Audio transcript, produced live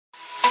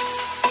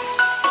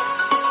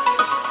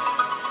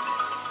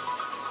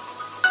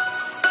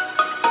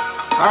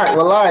All right,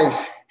 we're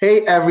live. Hey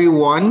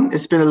everyone,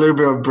 it's been a little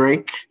bit of a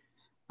break.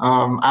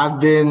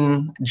 I've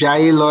been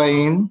Jai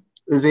Loin.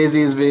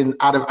 Uzazi has been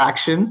out of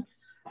action.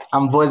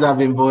 Boys have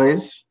been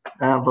boys.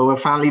 But we're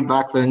finally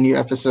back for a new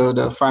episode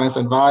of Finance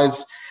and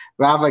Vibes.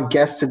 We have a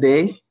guest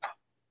today. Do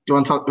you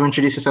want to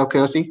introduce yourself,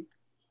 Kelsey?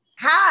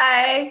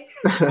 Hi.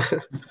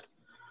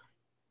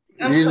 I'm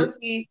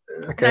Kelsey.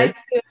 Okay. Nice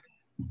to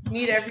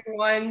meet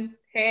everyone.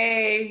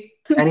 Hey.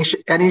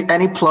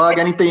 Any plug?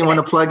 Anything you want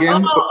to plug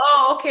in?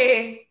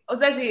 Okay.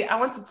 Ozazi, I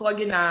want to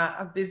plug in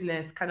a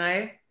business. Can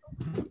I?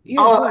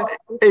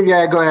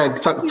 Yeah, go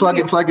ahead. Plug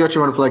it what you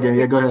want to plug in.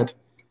 Yeah, go ahead.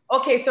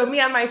 Okay, so me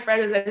and my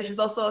friend Ozazi, she's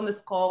also on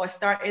this call. We're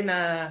starting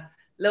a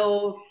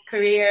little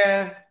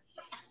career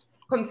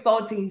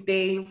consulting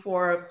thing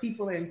for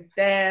people in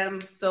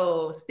STEM.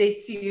 So stay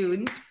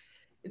tuned.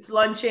 It's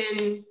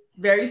launching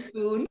very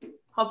soon,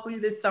 hopefully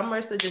this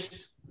summer. So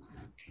just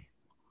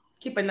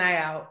keep an eye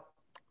out.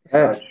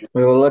 Yeah,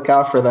 we will look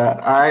out for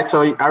that. All right.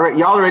 So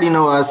y'all already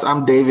know us.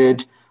 I'm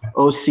David,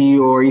 OC,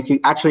 or you can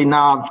actually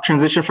now I've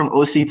transitioned from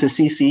OC to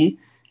CC,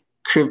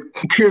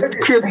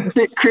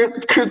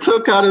 crypto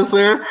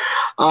connoisseur.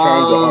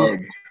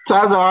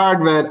 Times are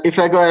hard, man.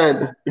 Ife, go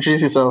ahead.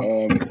 Introduce yourself.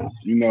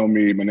 You know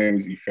me. My name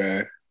is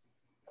Ife.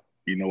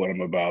 You know what I'm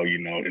about. You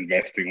know,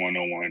 investing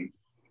 101.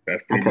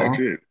 That's pretty much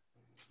it.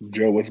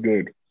 Joe, what's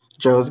good?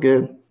 Joe's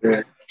good.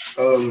 Yeah.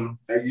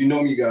 You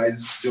know me,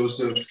 guys.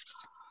 Joseph.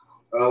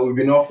 We've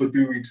been off for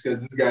 3 weeks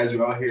because these guys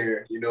are out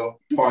here,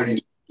 partying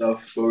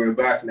stuff. But we're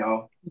back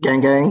now.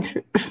 Gang.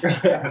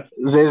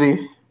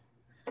 Zazie.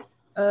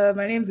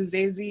 My name's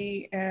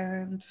Zazie,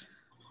 and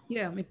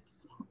yeah.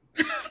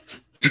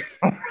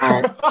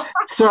 All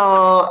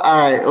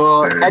right.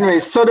 Well,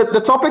 anyways, so the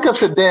topic of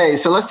today.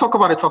 So let's talk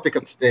about the topic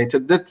of today.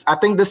 I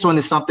think this one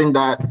is something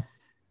that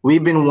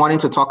we've been wanting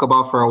to talk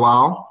about for a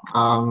while,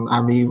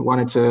 and we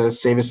wanted to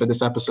save it for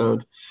this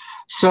episode.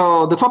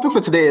 So the topic for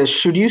today is: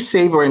 should you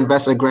save or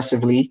invest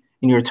aggressively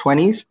in your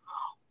 20s,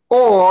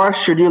 or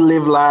should you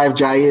live life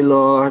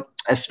jailo,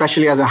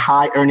 especially as a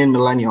high-earning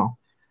millennial,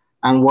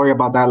 and worry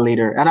about that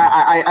later? And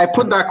I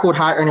put that quote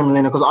high-earning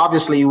millennial because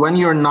obviously when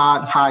you're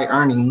not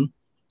high-earning,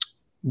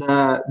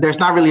 there's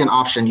not really an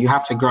option. You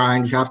have to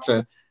grind.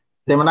 There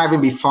may not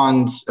even be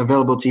funds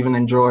available to even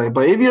enjoy.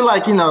 But if you're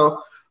like, we always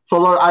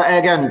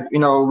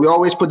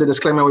put the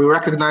disclaimer. We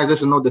recognize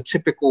this is not the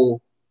typical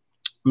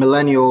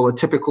millennial, a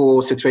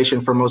typical situation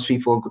for most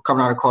people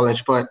coming out of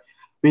college. But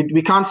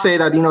we can't say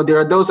that, there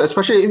are those,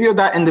 especially if you're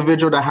that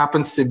individual that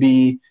happens to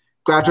be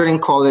graduating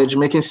college,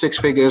 making six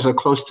figures or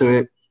close to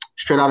it,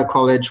 straight out of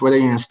college, whether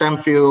you're in STEM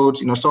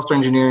fields, software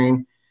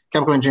engineering,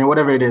 chemical engineering,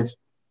 whatever it is.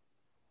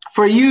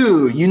 For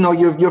you,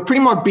 you're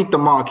pretty much beat the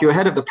mark. You're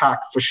ahead of the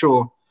pack for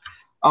sure.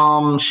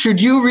 Should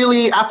you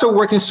really, after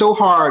working so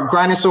hard,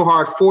 grinding so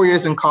hard, 4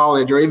 years in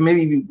college, or even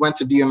maybe you went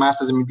to do your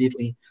master's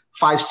immediately,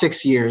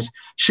 5-6 years,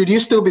 should you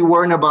still be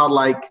worrying about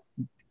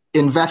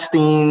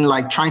investing,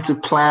 trying to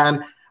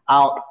plan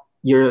out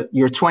your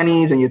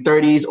 20s and your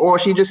 30s, or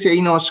should you just say,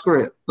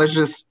 screw it,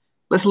 let's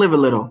live a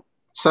little?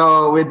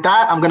 So with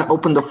that, I'm gonna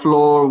open the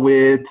floor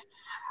I'm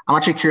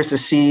actually curious to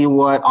see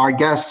what our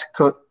guest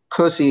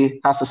Kosi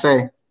has to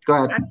say. Go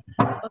ahead.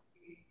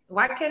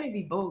 Why can't it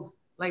be both?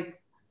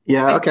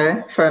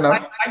 Okay, fair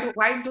enough.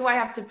 Why do I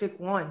have to pick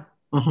one?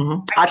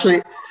 Mm-hmm.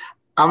 Actually,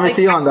 I'm with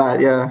you on that.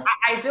 Yeah.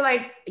 I feel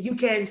like you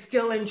can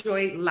still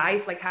enjoy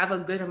life, have a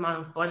good amount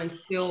of fun, and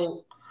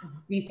still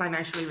be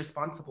financially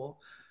responsible.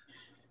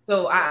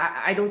 So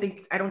I don't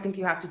think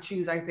you have to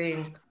choose. I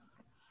think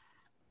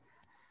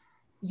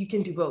you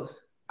can do both.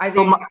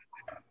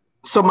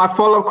 So my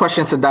follow-up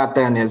question to that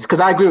then is, because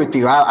I agree with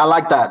you, I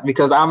like that,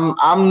 because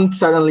I'm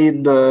certainly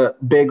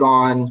big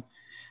on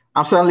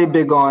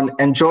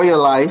enjoy your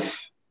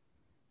life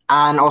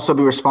and also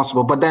be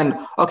responsible. But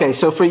then, okay,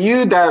 so for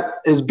you that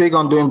is big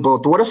on doing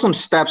both, what are some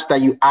steps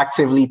that you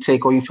actively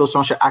take or you feel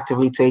someone should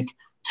actively take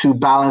to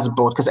balance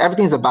both? Because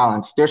everything's a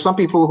balance. There's some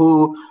people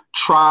who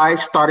try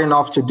starting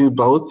off to do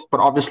both, but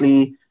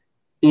obviously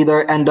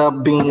either end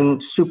up being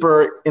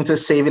super into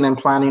saving and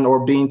planning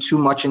or being too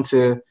much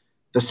into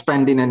the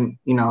spending and,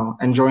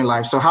 enjoying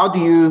life. So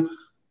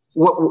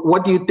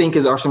what do you think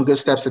are some good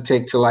steps to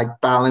take to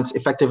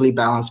effectively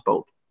balance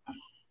both?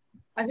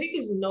 I think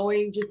it's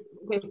knowing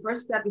the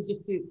first step is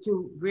just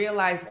to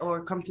realize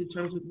or come to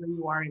terms with where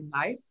you are in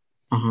life.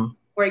 Mm-hmm.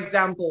 For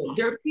example,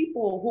 there are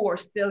people who are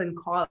still in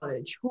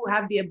college who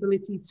have the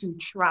ability to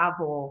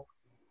travel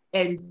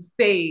and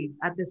save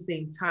at the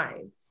same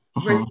time.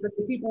 Mm-hmm. Versus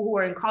the people who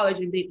are in college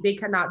and they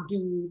can't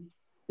do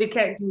this.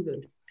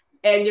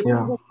 And the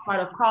people who are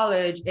out of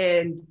college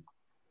and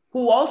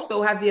who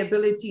also have the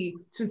ability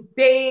to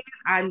save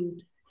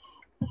and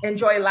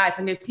enjoy life.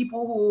 And the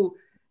people who,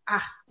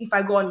 if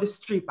I go on this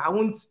trip, I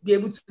won't be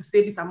able to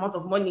save this amount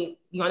of money.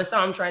 You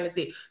understand what I'm trying to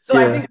say? So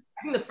I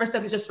think the first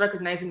step is just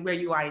recognizing where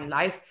you are in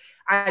life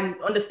and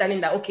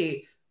understanding that,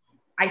 okay,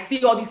 I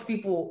see all these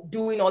people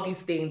doing all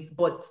these things,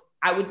 but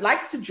I would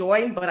like to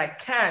join, but I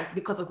can't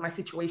because of my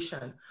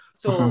situation.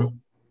 So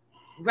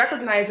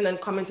recognizing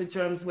and coming to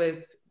terms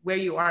with where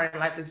you are in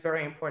life is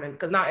very important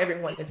because not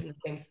everyone is in the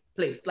same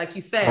place. Like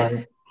you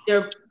said,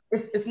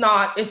 it's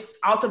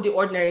out of the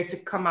ordinary to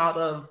come out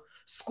of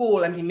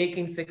school and be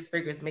making 6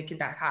 figures, making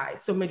that high.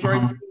 So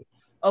majority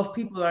of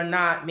people are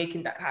not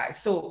making that high.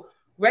 So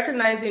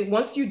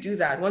once you do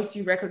that, once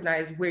you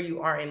recognize where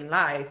you are in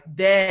life,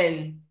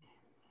 then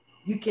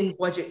you can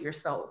budget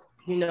yourself,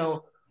 you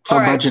know. So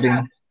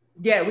budgeting.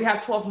 We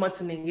have 12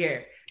 months in a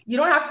year. You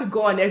don't have to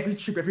go on every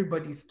trip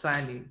everybody's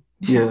planning.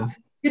 Yeah.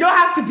 You don't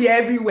have to be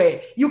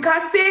everywhere. You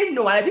can say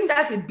no. And I think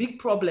that's a big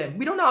problem.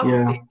 We don't know how to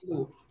say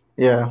no.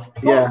 Yeah.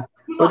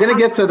 We're going to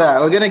get to that.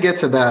 We're going to get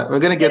to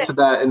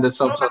that in the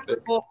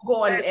subtopic.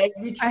 Go on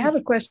every trip. I have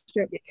a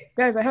question.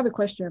 Guys, I have a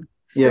question.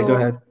 So, go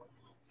ahead.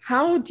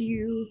 How do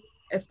you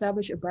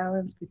establish a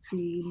balance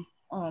between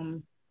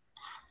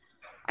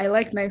I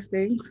like nice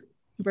things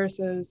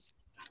versus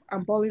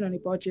I'm balling on a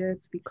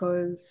budget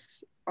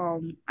because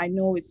I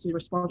know it's a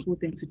responsible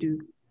thing to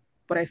do,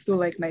 but I still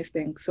like nice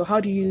things. So how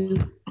do you?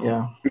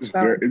 Yeah, it's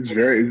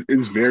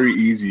very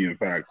easy. In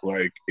fact,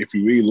 like if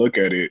you really look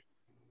at it,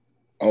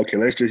 okay,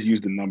 let's just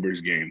use the numbers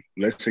game.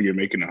 Let's say you're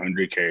making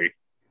 100K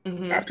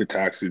after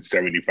tax, it's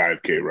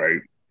 75K,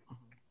 right?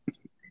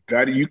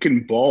 That you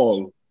can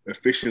ball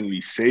efficiently,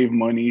 save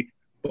money,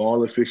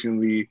 ball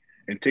efficiently,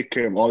 and take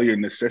care of all your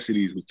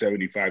necessities with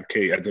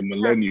 75K as a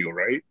millennial,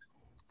 right?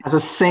 As a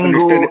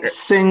single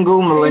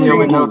millennial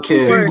with no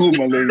kids. Single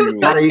millennial.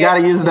 You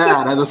gotta use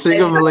that as a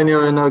single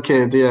millennial with no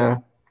kids. Yeah.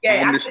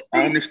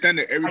 I understand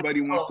that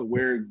everybody wants to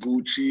wear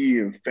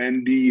Gucci and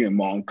Fendi and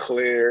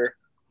Moncler.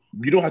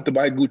 You don't have to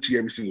buy Gucci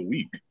every single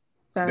week.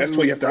 That's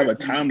why you have to have a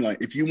timeline.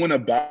 If you want to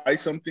buy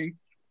something,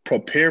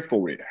 prepare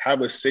for it.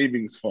 Have a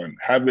savings fund.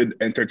 Have an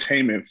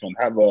entertainment fund.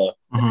 Have a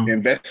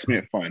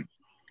investment fund.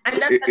 And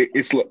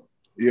it's like.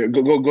 Yeah,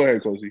 go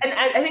ahead, Cozy. And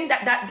I think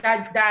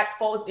that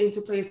falls into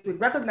place with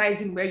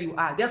recognizing where you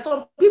are. There's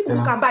some people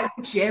who can buy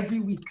Gucci every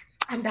week,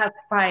 and that's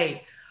fine.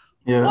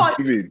 Yeah. But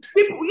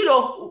people, you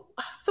know,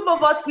 some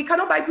of us, we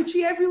cannot buy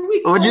Gucci every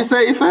week. What'd you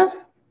say, Ife?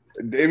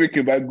 David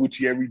can buy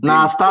Gucci every day.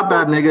 Nah, stop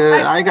that,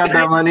 nigga. I ain't got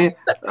that money.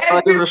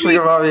 I give a shit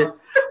about it.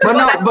 But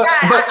no, but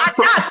that's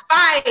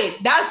fine.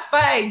 That's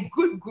fine.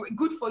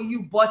 Good for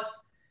you. But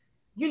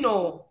you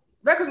know,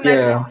 recognize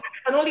I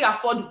can only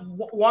afford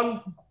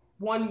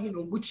one, you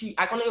know, Gucci.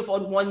 I can only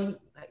afford one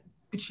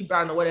Gucci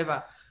brand or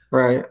whatever.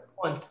 Right.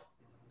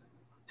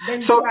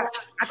 Then so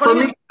I can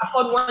only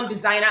afford one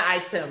designer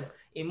item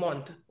a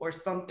month or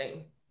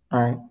something.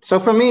 All right.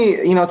 So for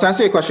me, you know, to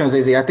answer your question,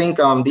 Zazie, I think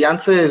the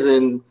answer is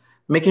in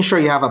making sure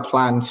you have a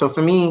plan. So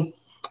for me,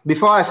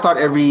 before I start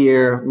every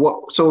year,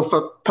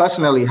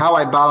 personally, how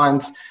I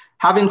balance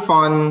having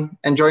fun,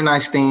 enjoy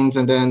nice things,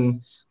 and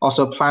then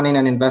also planning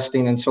and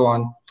investing and so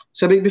on.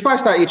 So before I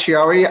start each year,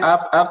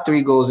 I have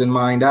 3 goals in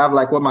mind. I have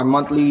like what my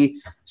monthly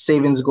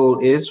savings goal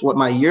is, what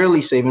my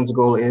yearly savings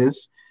goal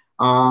is,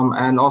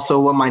 and also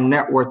what my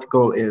net worth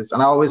goal is.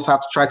 And I always have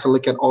to try to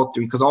look at all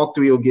 3 because all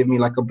 3 will give me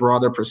like a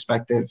broader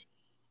perspective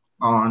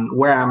on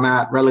where I'm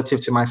at relative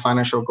to my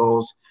financial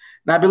goals.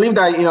 And I believe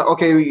that, you know,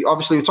 okay,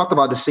 we talked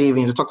about the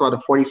savings. We talked about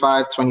the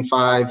 45,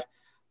 25,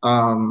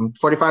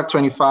 45,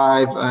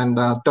 25, and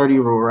 30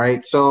 rule,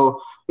 right?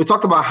 So we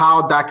talked about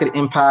how that could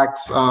impact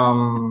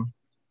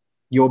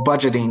your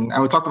budgeting.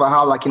 And we talked about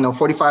how, like, you know,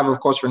 45, of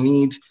course, for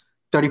needs,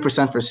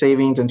 30% for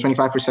savings, and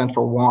 25%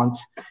 for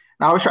wants. And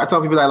I always try to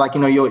tell people that, like,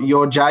 you know,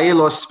 your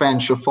jail or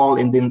spend should fall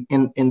in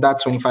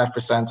that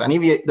 25%. And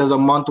if there's a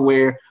month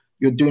where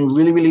you're doing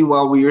really, really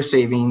well with your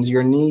savings,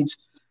 your needs,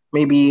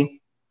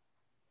 maybe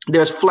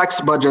there's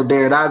flex budget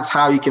there. That's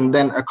how you can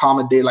then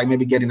accommodate, like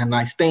maybe getting a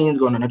nice things,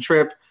 going on a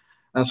trip,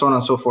 and so on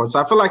and so forth. So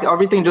I feel like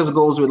everything just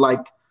goes with like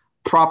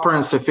proper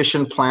and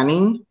sufficient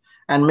planning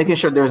and making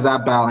sure there's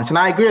that balance. And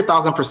I agree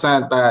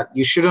 1,000% that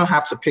you shouldn't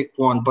have to pick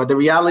one. But the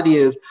reality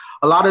is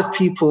a lot of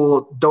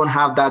people don't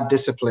have that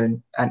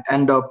discipline and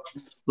end up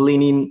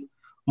leaning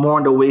more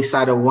on the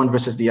wayside of one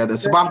versus the other.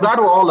 So but I'm glad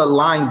we're all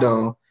aligned,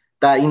 though,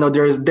 that, you know,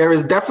 there is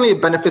definitely a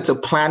benefit to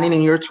planning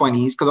in your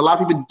 20s, because a lot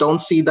of people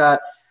don't see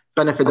that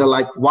benefit. They're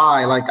like,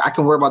 why? Like, I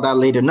can worry about that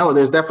later. No,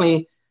 there's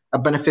definitely a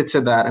benefit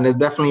to that. And there's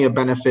definitely a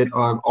benefit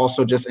of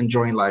also just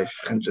enjoying life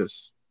and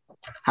just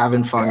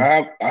having fun.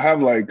 I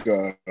have like,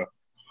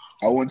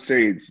 I wouldn't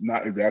say it's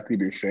not exactly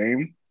the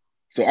same.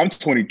 So I'm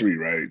 23,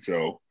 right?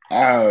 So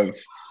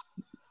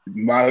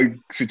my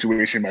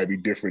situation might be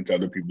different to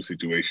other people's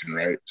situation,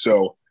 right?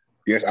 So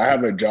yes, I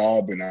have a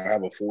job and I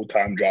have a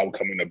full-time job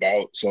coming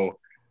about. So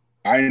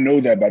I know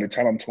that by the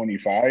time I'm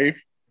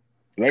 25,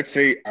 let's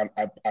say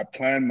I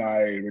plan my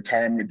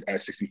retirement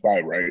at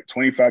 65, right?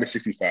 25 to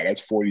 65,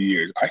 that's 40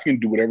 years. I can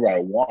do whatever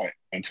I want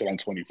until I'm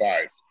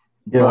 25.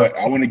 Yeah. But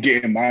I want to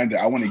get in mind that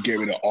I want to get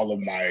rid of all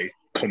of my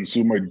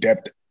consumer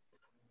debt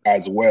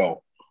as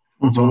well.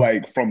 Mm-hmm. So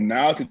like from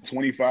now to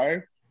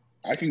 25,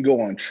 I can go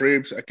on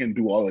trips. I can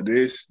do all of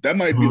this. That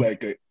might be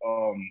like a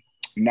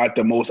not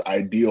the most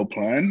ideal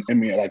plan. I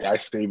mean, like I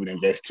save and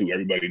invest too.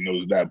 Everybody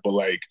knows that. But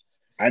like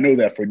I know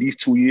that for these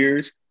 2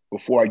 years,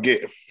 before I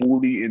get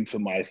fully into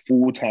my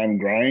full-time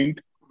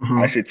grind,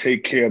 I should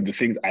take care of the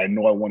things I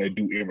know I want to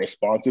do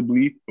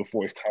irresponsibly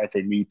before it's time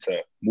for me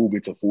to move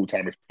into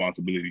full-time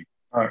responsibility.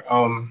 All right.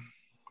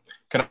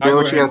 Can I Yeah, go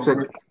what you ahead? guys said?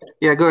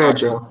 Yeah, go ahead,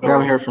 Joe. We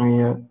haven't heard from you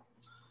yet.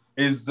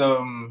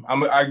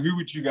 I agree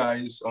with you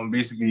guys on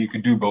basically you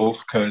could do both,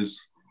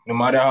 because no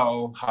matter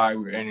how high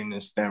we're earning in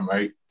STEM,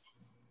 right?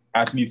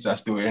 Athletes are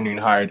still earning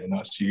higher than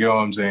us. You get what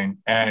I'm saying?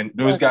 And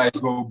those guys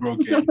go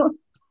broken.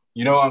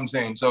 You know what I'm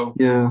saying? So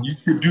you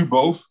could do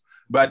both,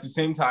 but at the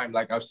same time,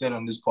 like I've said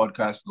on this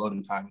podcast a lot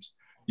of times,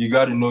 you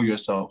got to know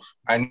yourself.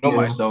 I know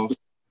myself.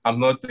 I'm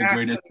not the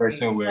greatest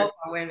person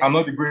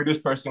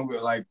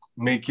with like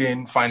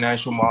making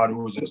financial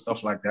models and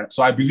stuff like that.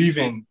 So I believe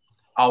in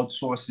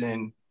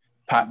outsourcing,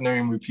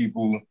 partnering with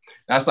people.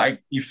 That's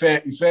like Ife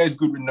is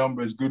good with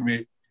numbers, good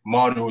with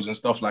models and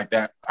stuff like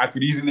that. I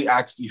could easily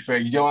ask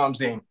Ife, you get what I'm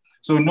saying?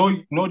 So know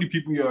the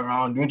people you're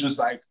around. Don't just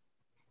like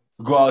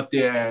go out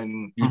there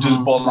and you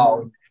just ball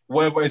out.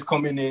 Whatever is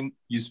coming in,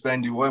 you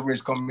spend it. Whatever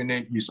is coming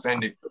in, you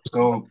spend it.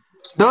 So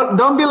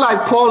don't be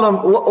like Paul.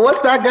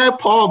 What's that guy?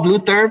 Paul Blue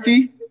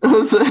Therapy.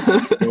 Because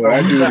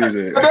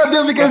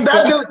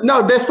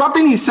there's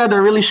something he said that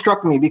really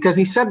struck me, because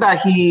he said that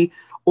he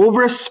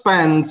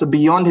overspends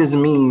beyond his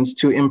means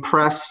to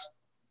impress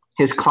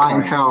his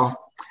clientele.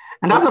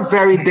 And that's a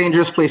very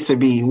dangerous place to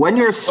be, when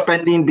you're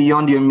spending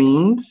beyond your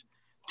means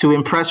to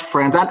impress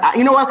friends. And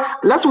you know what?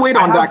 Let's wait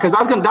on that, because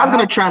that's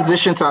gonna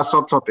transition to our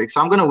subtopic.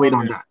 So I'm gonna wait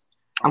on that.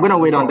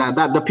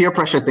 That the peer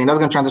pressure thing, that's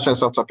gonna transition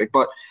to a subtopic.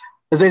 But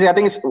Azizi, I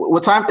think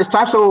it's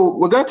time. So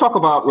we're gonna talk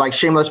about like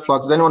shameless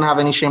plugs. Does anyone have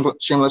any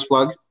shameless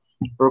plug,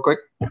 real quick?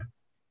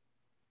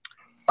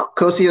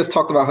 Kosi has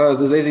talked about hers.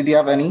 Azizi, do you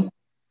have any?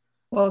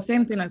 Well,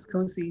 same thing as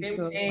Kosi.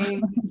 So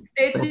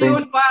stay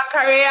tuned for our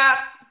career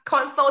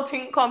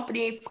consulting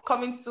company. It's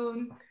coming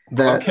soon.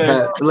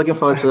 Looking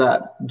forward to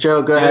that.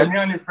 Joe, go ahead. Me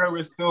and Fred,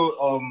 we're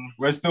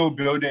still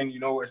building. You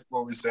know what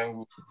we're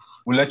saying.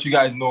 We'll let you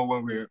guys know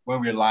when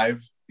we're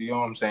live. You know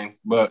what I'm saying.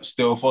 But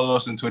still, follow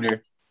us on Twitter.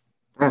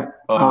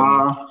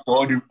 All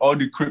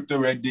the crypto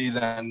red days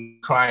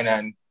and crying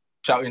and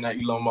shouting at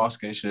Elon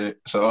Musk and shit.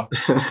 So all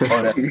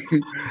that.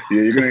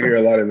 Yeah, you're gonna hear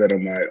a lot of that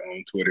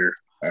on Twitter.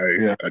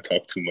 I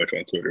talk too much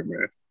on Twitter,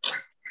 man.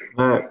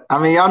 But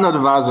I mean, y'all know the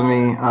vibes of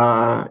me.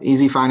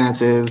 Easy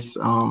Finances.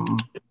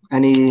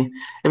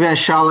 If you're in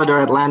Charlotte or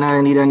Atlanta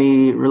and need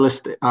any real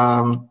estate,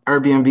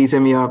 Airbnbs, hit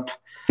me up.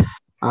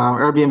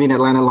 Airbnb in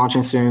Atlanta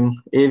launching soon.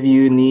 If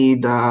you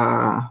need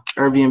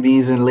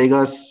Airbnbs in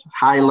Lagos,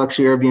 high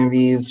luxury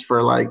Airbnbs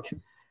for like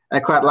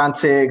Echo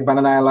Atlantic,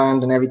 Banana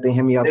Island, and everything,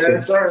 hit me up too.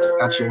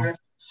 Got you.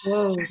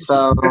 Whoa.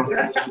 So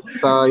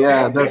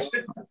yeah, that's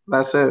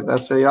it.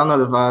 Y'all know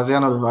the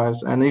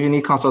vibes. And if you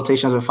need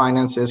consultations with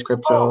finances,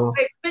 crypto,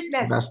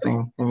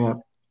 investing, hit me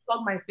up.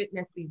 Plug my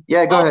fitness thing.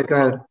 Yeah, go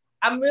ahead.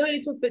 I'm really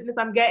into fitness.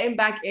 I'm getting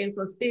back in,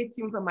 so stay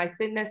tuned for my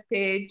fitness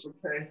page.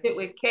 Fit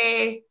with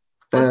K.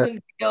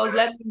 Posting videos.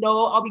 Let me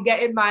know. I'll be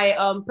getting my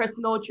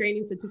personal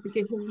training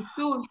certification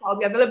soon. I'll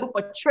be available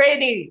for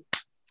training.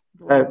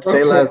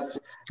 Say less.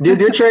 Do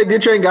you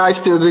train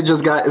guys too? Is it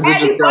just guys? Is it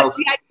just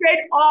girls? I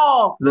train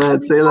all.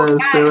 Say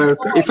less.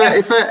 If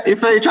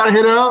you try to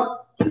hit her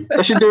up,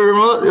 I should do a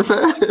remote.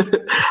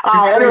 All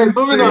right. Anyway,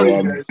 moving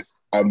on.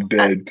 I'm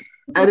dead.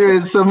 Anyway,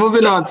 so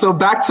moving on. So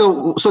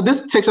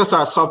this takes us to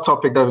our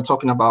subtopic that we're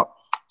talking about.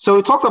 So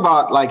we talked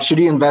about like, should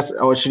you invest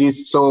or should you?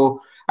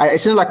 So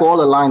it seems like we're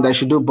all aligned that you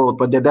should do both,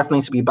 but there definitely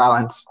needs to be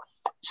balance.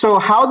 So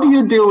how do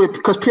you deal with,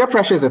 because peer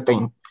pressure is a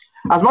thing.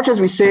 As much as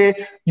we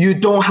say you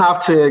don't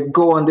have to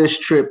go on this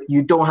trip,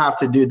 you don't have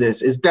to do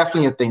this, it's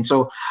definitely a thing.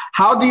 So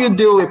how do you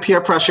deal with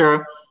peer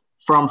pressure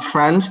from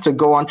friends to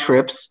go on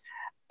trips?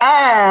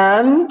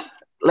 And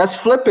let's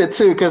flip it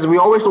too, because we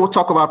always will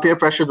talk about peer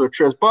pressure to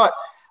trips, but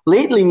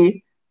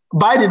lately,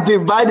 buy the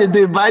dip,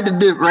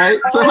 right?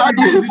 So how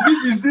do you? The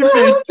dip is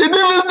different.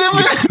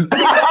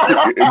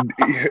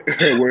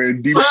 We're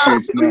in deep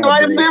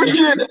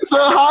shit now. So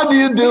how do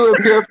you deal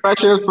with peer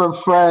pressure from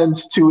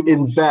friends to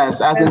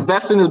invest? As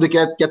investing is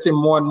getting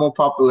more and more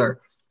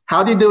popular,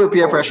 how do you deal with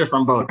peer pressure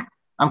from both?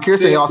 I'm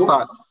curious how y'all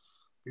start.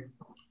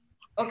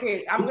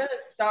 Okay, I'm gonna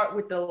start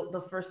with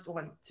the first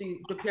one,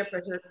 the peer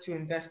pressure to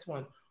invest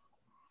one.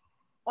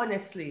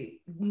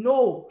 Honestly,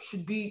 no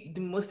should be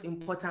the most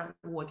important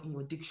word in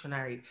your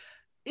dictionary.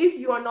 If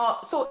you are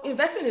not, so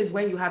investing is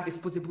when you have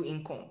disposable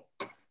income.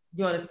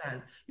 You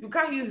understand? You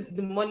can't use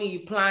the money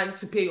you plan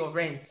to pay your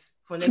rent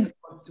for next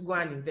month to go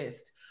and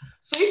invest.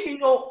 So if you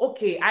know,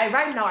 okay,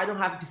 right now I don't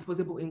have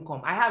disposable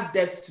income. I have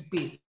debts to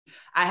pay.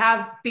 I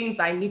have things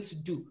I need to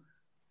do.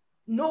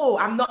 No,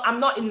 I'm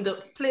not in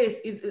the place.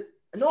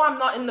 I'm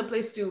not in the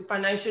place to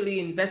financially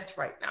invest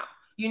right now.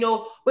 You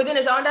know, but then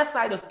there's another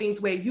side of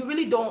things where you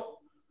really don't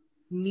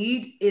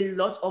need a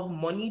lot of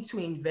money to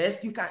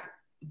invest. You can,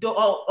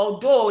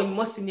 although in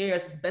most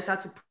scenarios it's better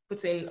to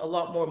put in a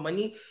lot more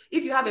money.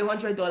 If you have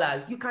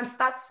 $100, you can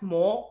start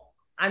small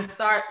and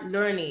start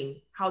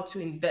learning how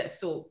to invest.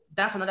 So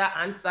that's another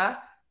answer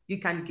you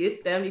can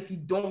give them. If you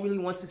don't really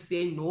want to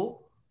say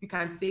no, you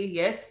can say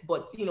yes,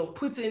 but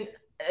put in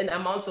an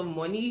amount of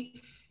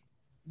money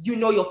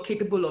you're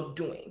capable of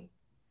doing.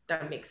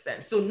 that makes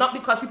sense. So not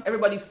because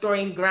everybody's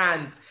throwing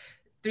grants,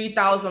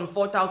 3,000,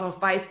 4,000,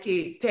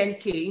 5K,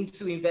 10K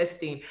into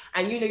investing,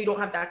 and you don't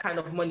have that kind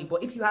of money.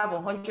 But if you have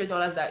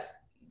 $100 that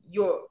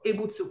you're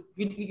able to,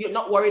 you're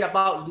not worried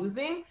about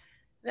losing,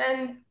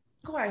 then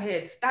go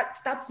ahead,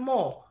 start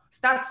small,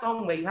 start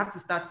somewhere. You have to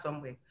start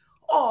somewhere,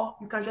 or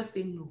you can just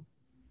say no.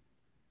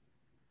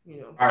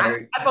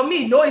 Right. For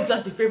me, no is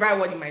just the favorite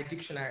word in my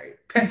dictionary.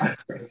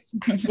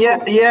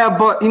 Yeah,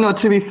 but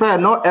to be fair,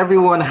 not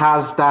everyone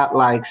has that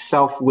like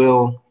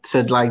self-will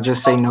to like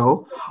just say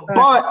no.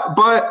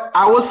 But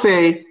I will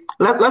say,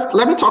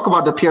 let me talk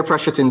about the peer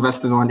pressure to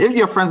invest in one. If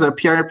your friends are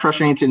peer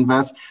pressuring you to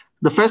invest,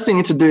 the first thing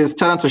you need to do is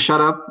tell them to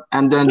shut up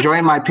and then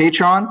join my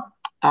Patreon.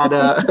 And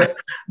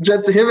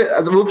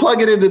we'll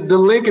plug it in the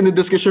link in the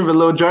description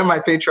below. Join my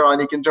Patreon.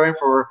 You can join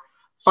for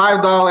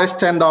 $5,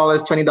 $10,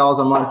 $20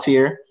 a month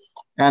tier.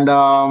 And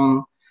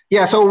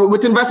so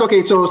with invest,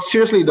 okay, so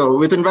seriously though,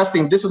 with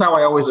investing, this is how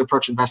I always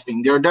approach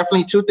investing. There are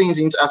definitely two things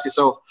you need to ask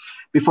yourself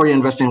before you're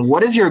investing.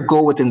 What is your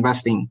goal with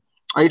investing?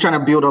 Are you trying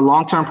to build a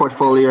long-term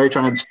portfolio? Are you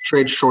trying to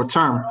trade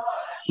short-term?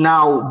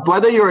 Now,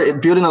 whether you're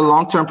building a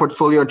long-term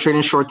portfolio or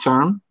trading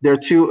short-term, there are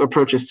two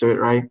approaches to it,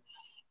 right?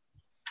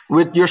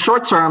 With your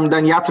short-term,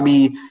 then you have to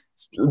be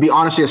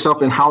honest with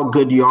yourself in how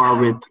good you are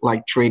with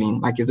like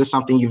trading. Like, is this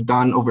something you've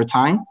done over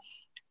time?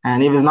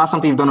 And if it's not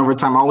something you've done over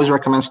time, I always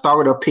recommend start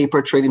with a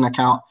paper trading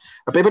account.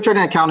 A paper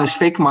trading account is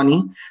fake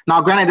money.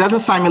 Now, granted, it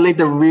doesn't simulate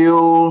the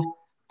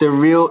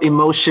real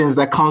emotions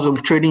that comes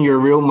with trading your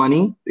real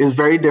money. It's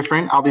very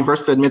different. I'll be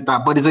first to admit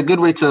that, but it's a good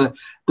way to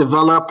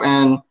develop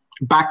and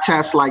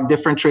backtest like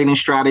different trading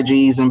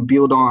strategies and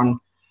build on,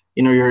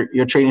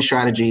 your trading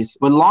strategies.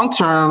 With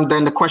long-term,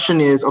 then the question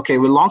is, okay,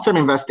 with long-term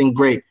investing,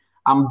 great.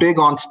 I'm big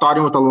on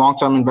starting with a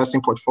long-term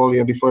investing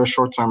portfolio before a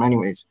short-term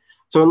anyways.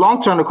 So with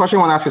long-term, the question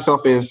you want to ask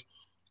yourself is,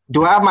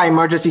 do I have my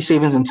emergency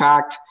savings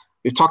intact?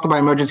 We've talked about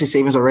emergency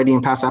savings already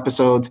in past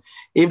episodes.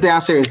 If the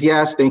answer is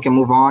yes, then you can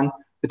move on.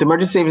 With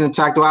emergency savings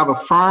intact, do I have a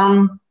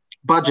firm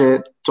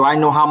budget? So I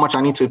know how much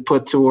I need to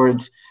put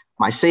towards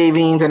my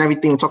savings and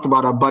everything. We talked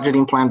about a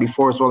budgeting plan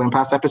before as well in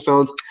past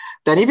episodes.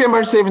 Then if your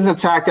emergency savings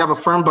intact, you have a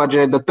firm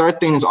budget. The third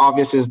thing is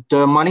obvious, is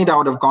the money that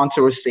would have gone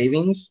towards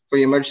savings for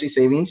your emergency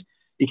savings.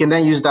 You can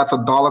then use that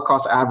to dollar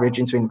cost average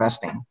into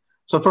investing.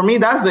 So for me,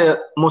 that's the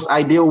most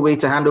ideal way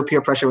to handle peer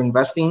pressure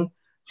investing.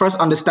 First,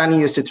 understanding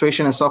your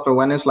situation and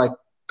self-awareness, like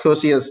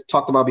Kosi has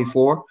talked about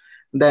before.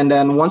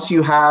 Then once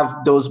you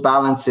have those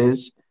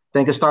balances,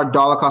 then you can start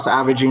dollar cost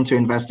averaging to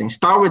investing.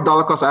 Start with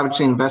dollar cost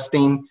averaging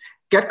investing.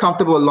 Get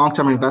comfortable with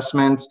long-term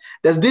investments.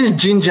 There's this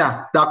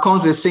ginger that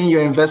comes with seeing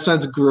your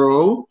investments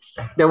grow.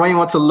 Then when you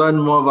want to learn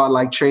more about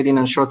like trading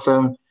and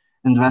short-term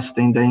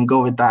investing, then you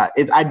go with that.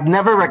 I'd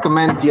never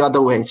recommend the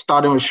other way,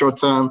 starting with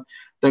short-term,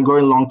 then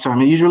going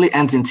long-term. It usually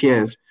ends in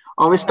tears.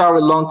 Always start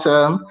with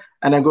long-term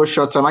and then go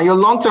short-term. And your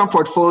long-term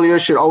portfolio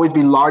should always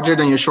be larger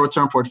than your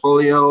short-term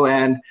portfolio.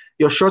 And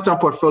your short-term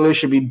portfolio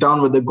should be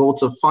done with the goal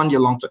to fund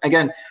your long-term.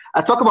 Again,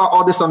 I talk about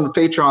all this on the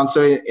Patreon.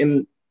 So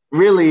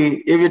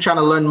really, if you're trying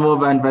to learn more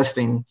about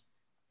investing,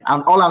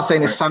 all I'm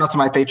saying is sign up to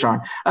my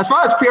Patreon. As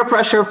far as peer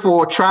pressure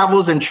for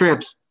travels and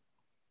trips,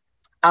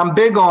 I'm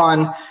big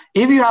on,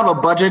 if you have a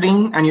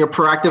budgeting and you're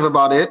proactive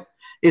about it,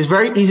 it's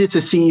very easy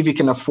to see if you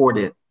can afford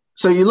it.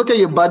 So you look at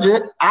your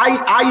budget.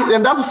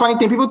 And that's a funny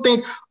thing. People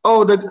think,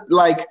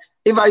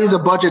 if I use a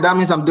budget, that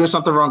means I'm doing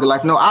something wrong in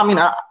life. No, I mean,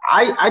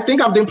 I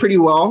think I'm doing pretty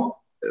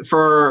well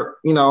for,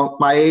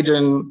 my age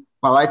and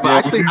my life.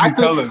 But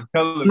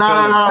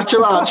No,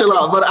 chill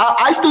out. But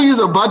I still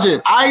use a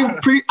budget.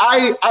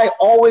 I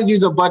always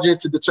use a budget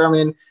to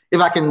determine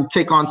if I can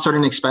take on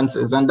certain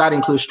expenses, and that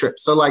includes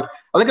trips. So like,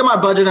 I look at my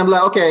budget and I'm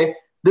like, okay,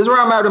 this is where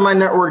I'm at with my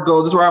net worth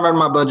goals. This is where I'm at with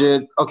my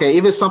budget. Okay,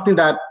 if it's something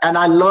and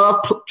I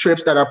love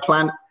trips that are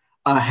planned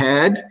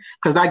ahead,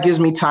 because that gives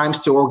me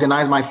times to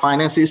organize my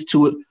finances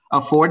to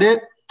afford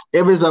it.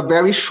 If it's a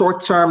very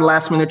short-term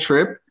last-minute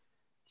trip,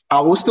 I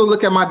will still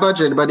look at my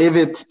budget, but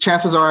if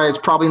chances are it's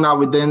probably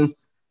not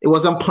it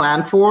wasn't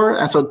planned for,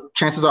 and so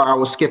chances are I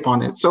will skip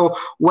on it. So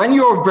when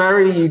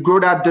you grow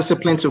that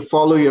discipline to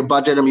follow your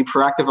budget and be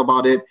proactive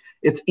about it,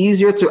 it's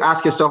easier to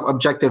ask yourself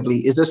objectively,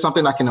 is this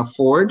something I can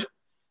afford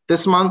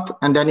this month?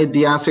 And then if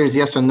the answer is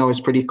yes or no,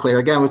 it's pretty clear.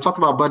 Again, we talked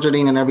about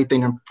budgeting and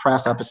everything in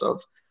past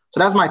episodes. So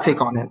that's my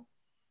take on it.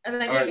 And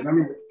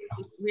then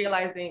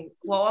realizing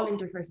we're all in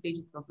different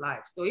stages of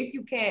life. So if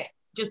you can't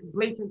just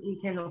blatantly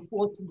can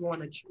afford to go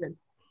on a trip,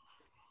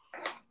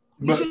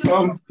 you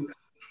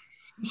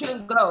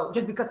shouldn't go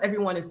just because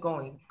everyone is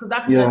going. Because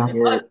that's a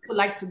lot of people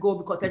like to go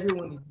because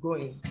everyone is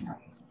going.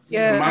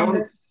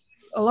 Yeah,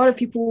 a lot of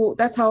people.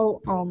 That's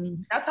how a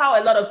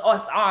lot of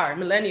us are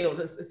millennials.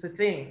 It's a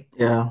thing.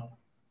 Yeah.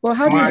 Well,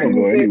 how do you I don't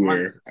go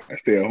anywhere? I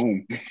stay at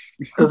home.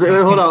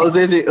 Hold on,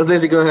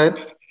 Ozezi, go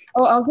ahead.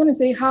 Oh, I was going to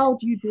say, how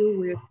do you deal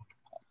with?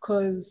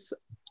 Because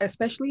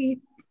especially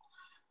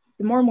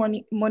the more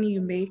money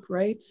you make,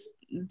 right,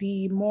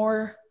 the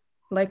more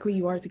likely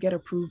you are to get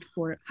approved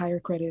for higher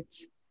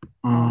credits,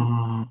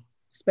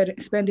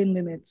 spending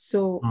limits.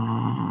 So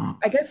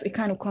I guess it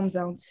kind of comes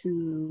down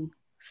to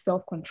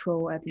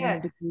self-control at the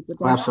end of the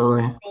day.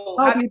 Absolutely.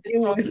 how do you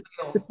deal with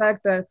the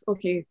fact that,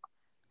 okay,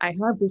 I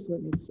have this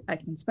limit, I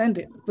can spend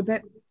it, but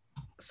then,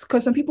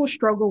 because some people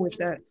struggle with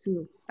that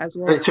too, as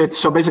well.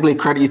 So basically,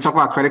 credit. You talk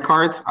about credit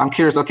cards. I'm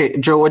curious. Okay,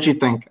 Joe, what do you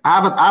think?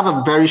 I have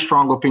a very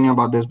strong opinion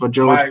about this, but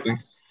Joe, what do you think?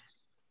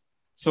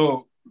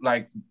 So,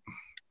 like,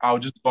 I'll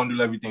just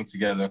bundle everything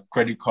together: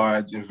 credit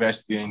cards,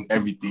 investing,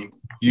 everything.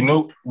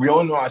 We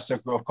all know our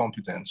circle of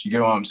competence. You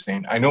get what I'm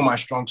saying? I know my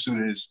strong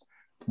suit is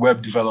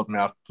web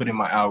development. I've put in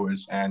my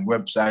hours, and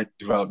website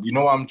development. You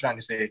know what I'm trying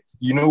to say?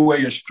 You know where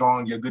you're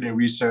strong. You're good in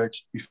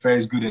research. Ife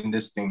is good in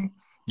this thing.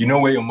 You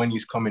know where your money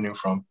is coming in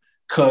from.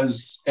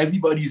 Because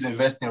everybody's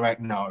investing right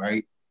now,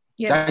 right?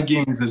 Yeah. That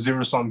game is a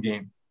zero-sum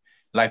game.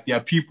 Like, there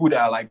are people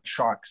that are like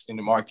sharks in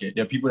the market.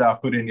 There are people that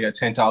have put in their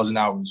 10,000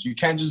 hours. You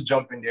can't just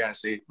jump in there and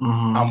say,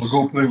 I'm going to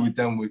go play with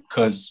them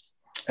because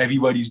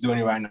everybody's doing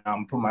it right now.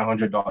 I'm putting my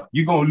 $100.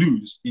 You're going to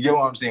lose. You get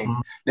what I'm saying?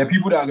 There are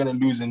people that are going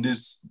to lose in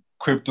this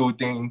crypto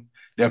thing.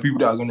 There are people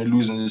that are going to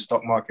lose in the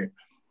stock market.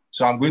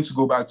 So I'm going to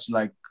go back to,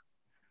 like,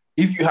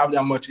 if you have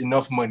that much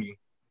enough money,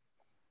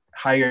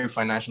 hire a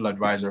financial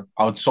advisor,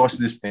 outsource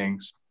these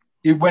things.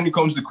 When it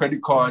comes to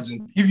credit cards,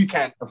 and if you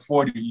can't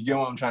afford it, you get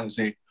what I'm trying to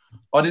say.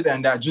 Other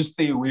than that, just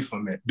stay away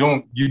from it.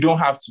 You don't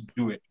have to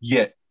do it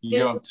yet.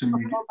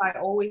 I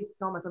always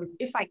tell myself,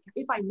 if I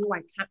know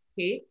I can't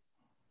pay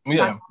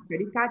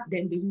credit card,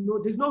 then there's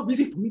no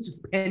reason for me to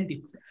spend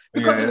it,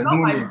 because it's not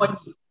my money.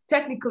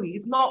 Technically,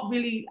 it's not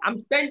really. I'm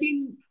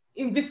spending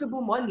invisible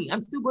money.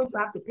 I'm still going to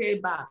have to pay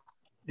it back.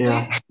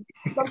 Yeah.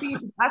 So something you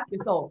should ask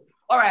yourself.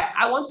 All right,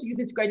 I want to use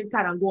this credit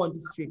card and go on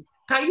this trip.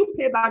 Can you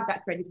pay back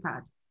that credit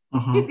card?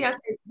 If the answer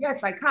is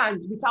yes, I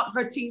can, without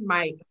hurting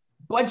my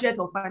budget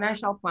or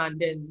financial plan,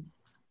 then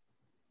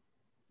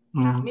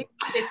maybe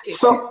take it.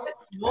 So,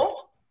 no,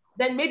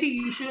 then maybe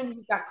you shouldn't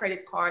use that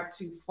credit card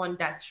to fund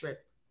that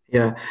trip.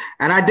 Yeah,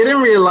 and I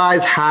didn't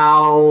realize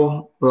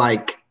how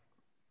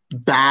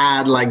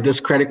bad this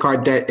credit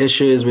card debt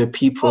issue is with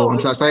people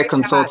until I started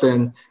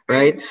consulting,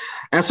 right?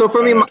 And so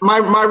for me, my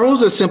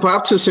rules are simple. I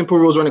have two simple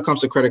rules when it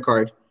comes to credit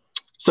card.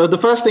 So the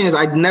first thing is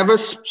I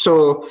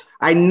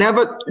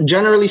never,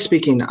 generally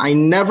speaking, I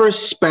never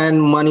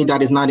spend money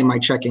that is not in my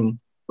checking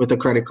with a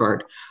credit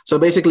card. So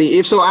basically,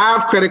 I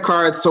have credit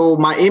cards. So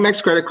my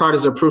Amex credit card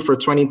is approved for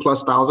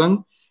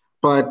 20,000+,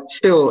 but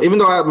still, even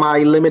though my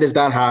limit is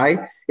that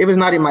high, if it's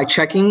not in my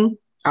checking,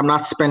 I'm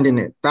not spending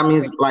it. That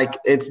means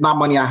it's not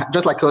money.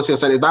 Just like Kosio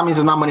said, that means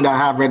it's not money that I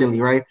have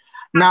readily, right?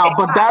 Now,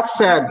 but that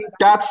said,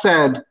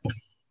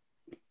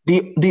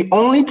 the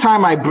only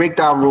time I break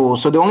that rule,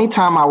 so the only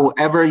time I will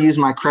ever use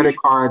my credit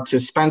card to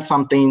spend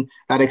something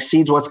that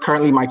exceeds what's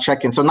currently my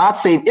check-in. So not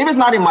save, if it's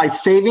not in my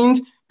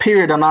savings,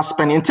 period, I'm not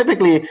spending. And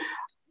typically,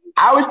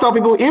 I always tell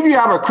people, if you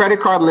have a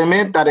credit card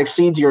limit that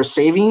exceeds your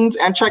savings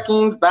and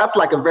check-ins, that's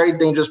a very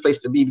dangerous place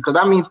to be, because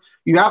that means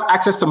you have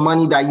access to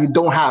money that you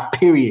don't have,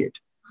 period,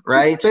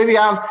 right? So if you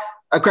have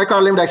a credit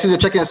card limit that exceeds your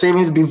checking and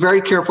savings, be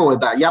very careful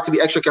with that. You have to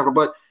be extra careful.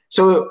 But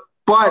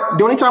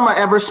the only time I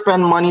ever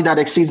spend money that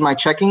exceeds my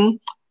checking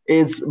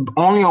is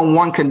only on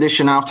one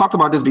condition. Now, I've talked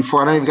about this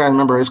before. I don't know if you guys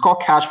remember. It's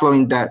called cash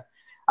flowing debt.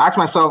 I asked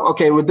myself,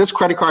 okay, with this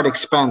credit card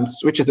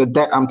expense, which is a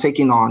debt I'm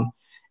taking on,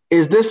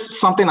 is this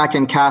something I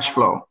can cash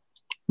flow?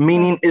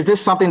 Meaning, is this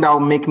something that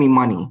will make me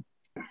money,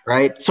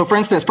 right? So for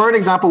instance, perfect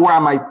example where I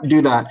might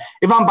do that.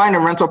 If I'm buying a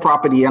rental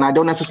property and I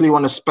don't necessarily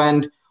want to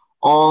spend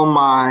all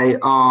my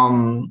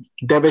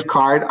debit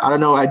card, I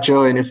don't know why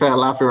Joe and Ife are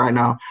laughing right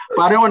now,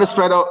 but I don't want to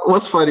spend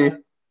what's funny?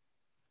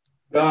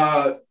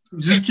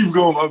 Just keep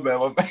going, my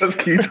bad. Just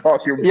keep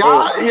talking.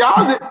 Y'all,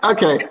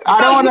 okay. I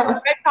don't want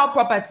to. Rental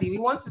property. We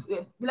want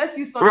to let's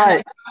use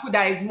something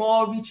that is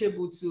more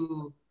reachable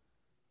to.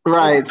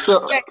 Right.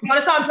 So. Yeah, you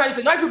understand what I'm trying to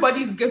say? Not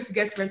everybody is good to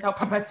get rental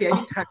property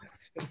anytime.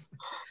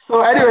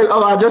 So, anyways,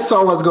 I just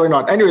saw what's going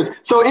on. Anyways,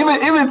 so if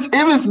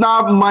it's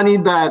not money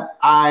that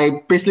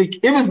I basically,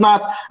 if it's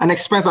not an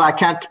expense that I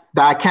can't,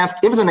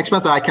 if it's an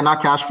expense that I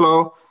cannot cash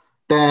flow,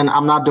 then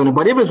I'm not doing it.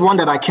 But if it's one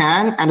that I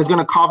can, and it's going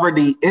to cover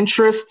the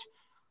interest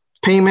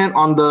payment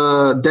on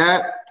the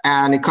debt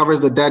and it covers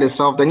the debt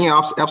itself, then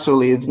yeah,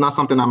 absolutely, it's not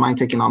something I mind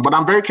taking on. But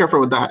I'm very careful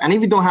with that. And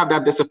if you don't have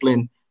that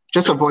discipline,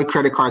 just avoid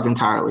credit cards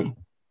entirely.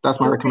 That's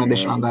my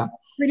recommendation on that.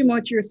 Pretty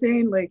much, you're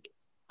saying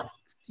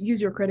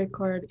use your credit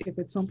card if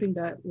it's something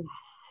that.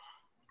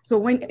 So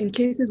when in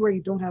cases where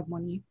you don't have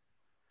money,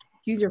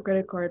 use your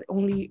credit card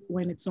only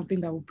when it's something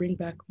that will bring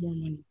back more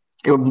money.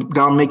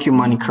 That'll make you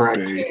money,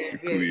 correct?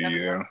 Basically,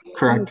 yeah.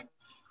 Correct.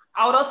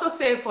 I would also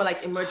say for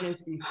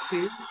emergencies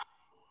too.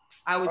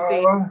 I would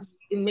say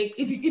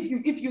if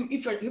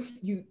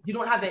you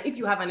don't have if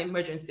you have an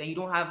emergency and you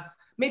don't have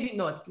maybe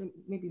not.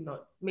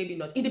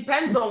 It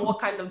depends on what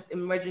kind of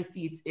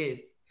emergency it is.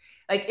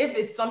 Like if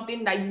it's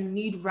something that you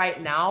need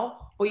right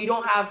now, but you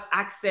don't have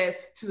access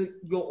to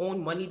your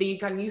own money, then you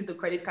can use the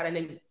credit card and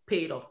then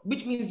pay it off.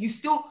 Which means you're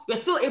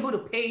still able to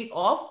pay it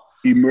off.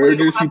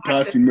 Emergency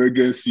past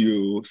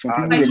emergency.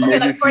 Some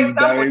people for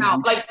example,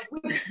 now,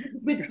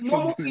 with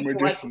normal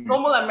people,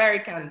 normal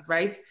Americans,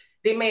 right?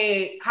 They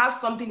may have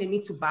something they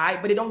need to buy,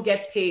 but they don't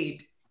get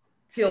paid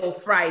till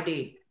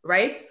Friday.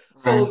 right?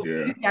 So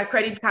Yeah. use their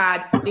credit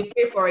card, they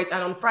pay for it,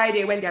 and on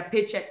Friday when their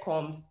paycheck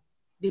comes,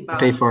 they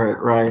bounce. Pay for it,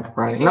 right?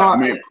 You No, know,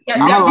 Me, yeah,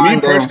 I'm me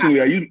aligned there.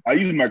 personally, I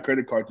use my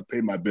credit card to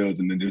pay my bills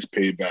and then just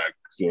pay it back.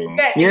 So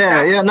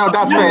Yeah, exactly. no, that's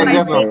That's fair. what I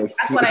Definitely. mean.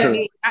 That's what I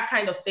mean. That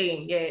kind of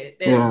thing. Yeah.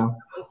 Yeah.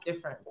 It's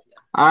different. Yeah.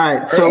 All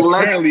right, so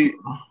let's. apparently,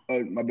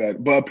 my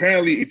bad. But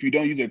apparently, if you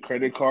don't use a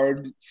credit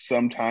card,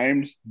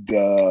 sometimes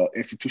the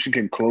institution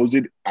can close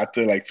it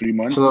after like 3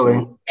 months. Absolutely.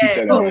 So keep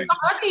that in So mind.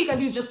 one thing you can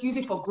do is just use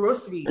it for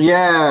groceries.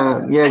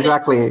 Yeah,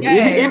 exactly.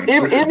 Yeah.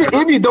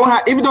 If you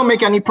don't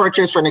make any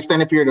purchase for an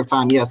extended period of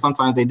time, yeah,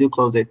 sometimes they do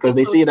close it because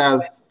they see it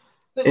as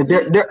So if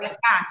they're like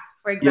gas,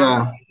 for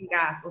example,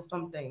 gas or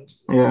something.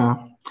 yeah.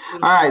 All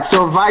right,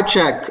 so vibe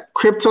check: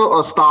 crypto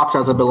or stocks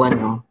as a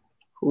millennial?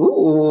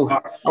 Ooh,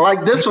 I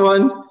like this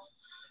one.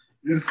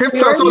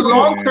 Crypto, so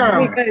long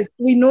term. Guys,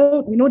 we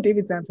know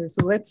David's answer,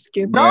 so let's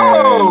skip.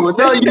 No,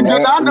 you do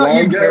not know. Long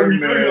You term, do.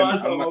 man.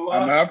 I'm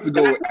gonna have to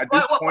go at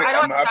this point. I'm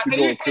gonna have to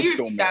go with Can you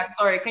crypto, repeat man. that?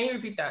 Sorry, can you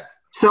repeat that?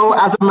 So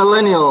as a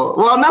millennial,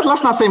 well,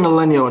 let's not say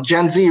millennial,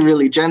 Gen Z,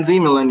 really, Gen Z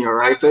millennial,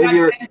 right? So if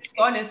you're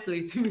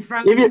honestly, to be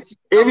frank,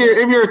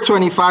 if you're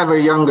 25 or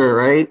younger,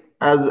 right?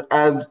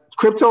 As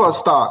crypto or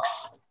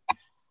stocks?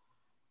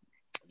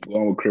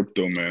 Going with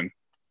crypto, man.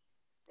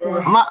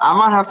 I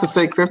might have to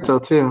say crypto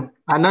too.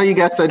 I know you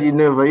guys said you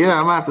knew, but yeah,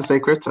 I might have to say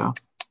crypto.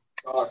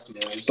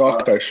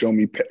 Stock has shown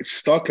me that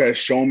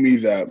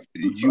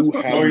you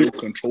have no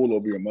control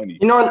over your money.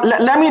 You know,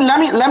 let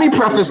me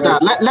preface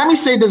that. Let me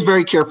say this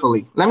very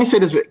carefully. Let me say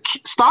this: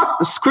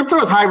 crypto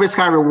is high risk,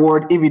 high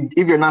reward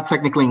if you're not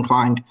technically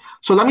inclined.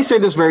 So let me say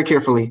this very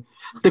carefully.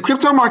 The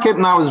crypto market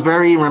now is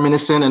very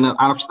reminiscent, and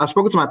I've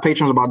spoken to my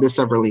patrons about this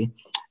severally.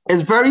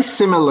 It's very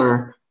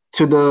similar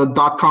to the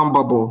dot-com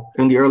bubble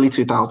in the early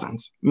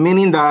 2000s,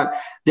 meaning that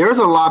there's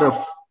a lot of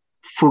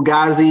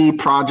fugazi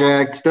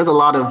projects. There's a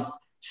lot of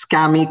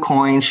scammy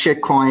coins,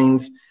 shit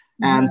coins,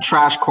 and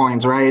trash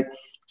coins, right?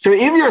 So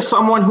if you're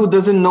someone who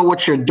doesn't know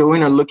what you're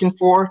doing or looking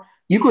for,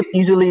 you could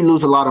easily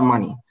lose a lot of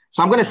money.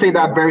 So I'm going to say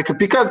that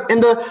because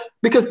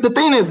the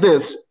thing is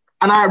this,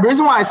 and the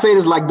reason why I say it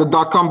is like the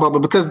dot-com bubble,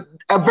 because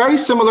a very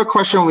similar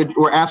question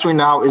we're answering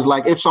now is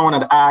like if someone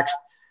had asked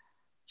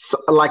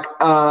like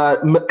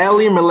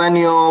early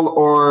millennial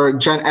or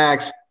Gen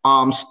X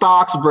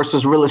stocks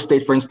versus real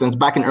estate, for instance,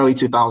 back in early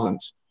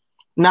 2000s.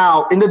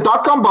 Now, in the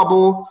dot-com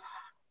bubble,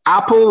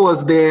 Apple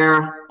was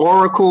there,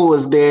 Oracle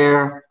was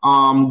there,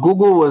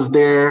 Google was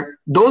there.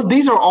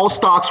 These are all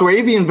stocks where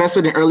if you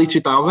invested in early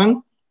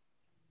 2000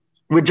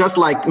 with just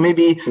like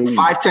maybe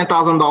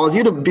 $5,000-$10,000,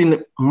 you'd have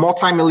been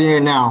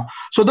multimillionaire now.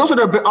 So those would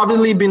have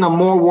obviously been a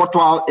more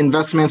worthwhile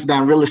investments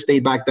than real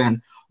estate back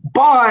then.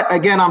 But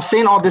again, I'm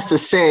saying all this to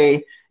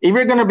say, if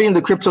you're going to be in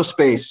the crypto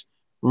space,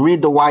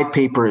 read the white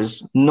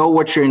papers, know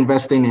what you're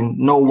investing in,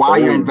 know why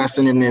you're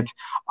investing in it,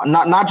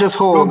 not just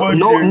hold. That's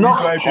why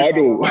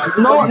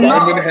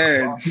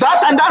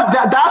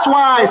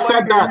I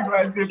said that,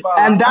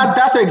 and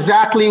that's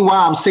exactly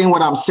why I'm saying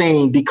what I'm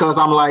saying, because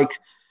I'm like,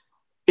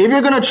 if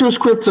you're going to choose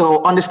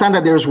crypto, understand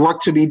that there's work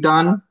to be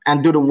done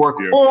and do the work,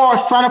 or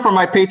sign up for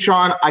my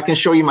Patreon. I can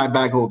show you my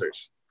bag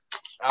holders.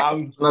 I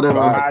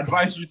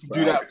advise you to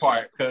do that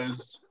part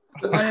because.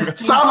 Sign up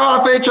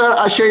on Patreon.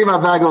 I'll show you my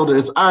bag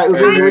holders. All right,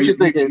 Uzizi, what you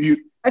thinking?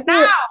 I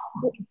feel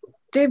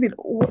David,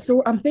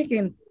 so I'm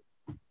thinking,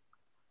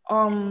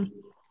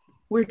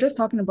 we're just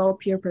talking about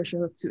peer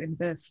pressure to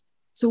invest.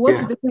 So what's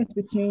the difference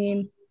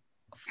between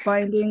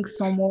finding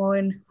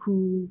someone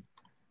who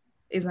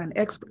is an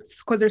expert?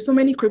 Because there's so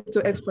many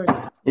crypto experts.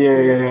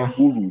 Yeah.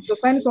 So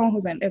finding someone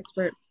who's an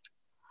expert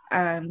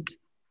and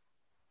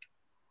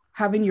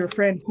having your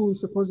friend who's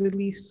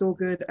supposedly so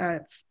good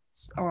at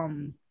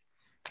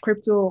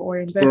crypto or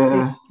investing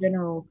in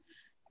general,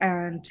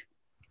 and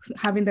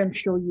having them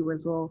show you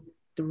as well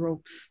the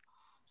ropes.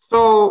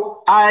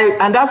 So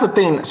and that's the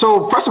thing.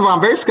 So first of all,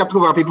 I'm very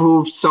skeptical about people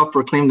who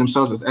self-proclaim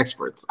themselves as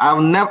experts. I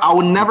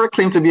would never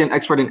claim to be an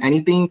expert in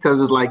anything,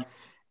 because it's like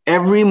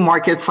every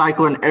market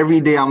cycle and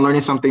every day I'm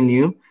learning something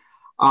new.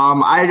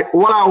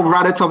 What I would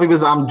rather tell people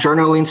is I'm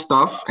journaling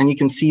stuff, and you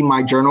can see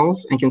my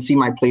journals and can see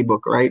my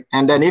playbook, right?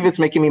 And then if it's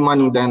making me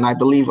money, then I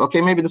believe,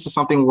 okay, maybe this is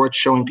something worth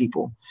showing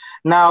people.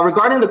 Now,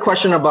 regarding the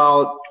question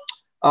about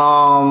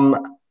like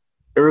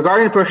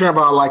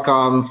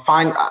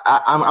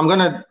I'm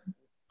gonna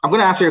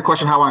answer your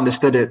question how I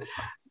understood it.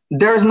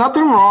 There's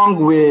nothing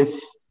wrong with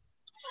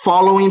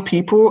following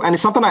people, and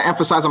it's something I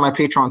emphasize on my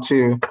Patreon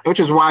too, which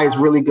is why it's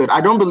really good.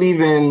 I don't believe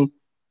in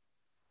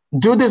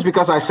do this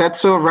because I said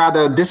so.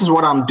 Rather, this is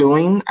what I'm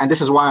doing, and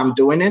this is why I'm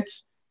doing it.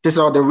 These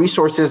are the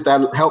resources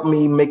that help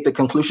me make the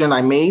conclusion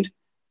I made.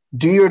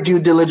 Do your due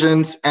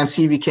diligence and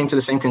see if you came to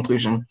the same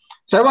conclusion.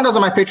 So everyone that's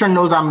on my Patreon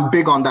knows I'm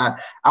big on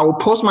that. I will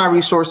post my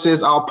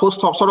resources. I'll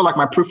post sort of like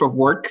my proof of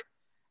work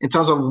in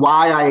terms of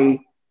why I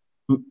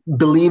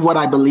believe what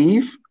I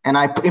believe. And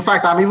in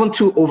fact, I'm even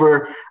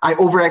I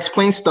over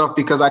explain stuff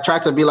because I try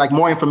to be like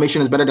more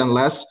information is better than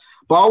less.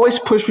 But I always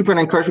push people and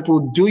encourage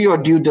people, do your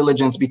due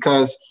diligence,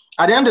 because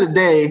at the end of the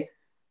day,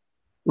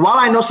 while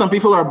I know some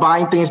people are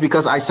buying things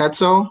because I said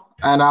so,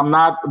 and I'm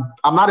not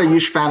a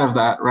huge fan of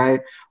that,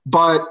 right?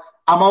 But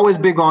I'm always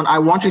big on, I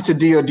want you to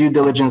do your due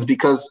diligence,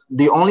 because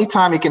the only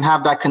time you can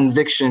have that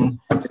conviction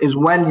is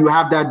when you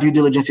have that due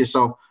diligence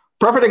yourself.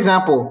 Perfect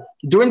example,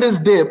 during this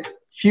dip,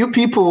 the only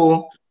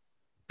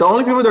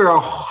people that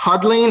are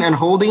huddling and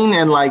holding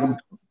and like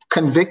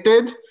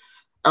convicted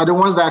are the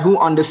ones who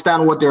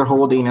understand what they're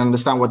holding and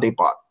understand what they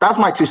bought. That's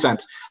my 2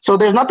 cents. So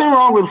there's nothing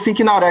wrong with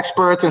seeking out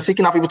experts and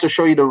seeking out people to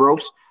show you the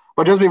ropes,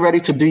 but just be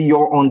ready to do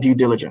your own due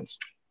diligence.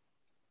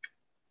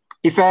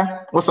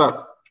 Ife, what's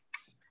up?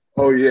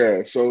 Oh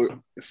yeah, so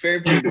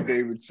same thing that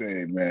David's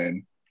saying,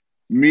 man.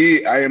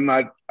 Me, I am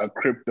not a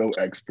crypto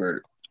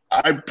expert.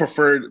 I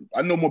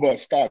know more about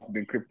stock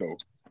than crypto.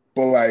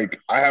 But like,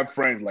 I have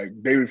friends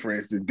like David, for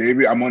instance.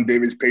 David, I'm on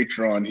David's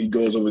Patreon. He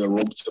goes over the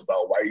ropes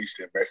about why you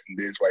should invest in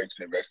this, why you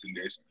should invest in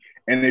this.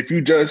 And if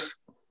you just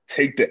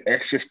take the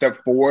extra step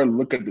forward,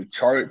 look at the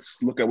charts,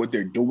 look at what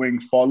they're doing,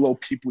 follow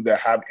people that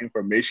have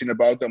information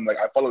about them. Like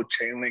I follow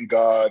Chainlink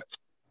God.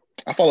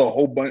 I follow a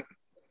whole bunch.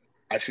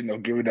 I shouldn't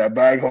have given that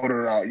bag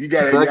holder out. You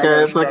got it.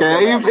 It's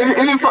okay. If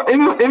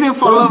you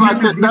follow my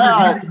Twitter,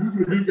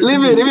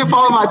 leave it. If you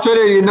follow my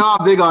Twitter, you know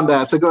I'm big on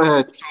that. So go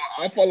ahead. So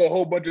I follow a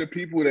whole bunch of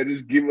people that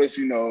just give us,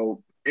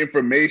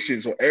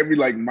 information. So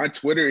my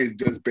Twitter is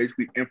just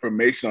basically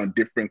information on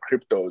different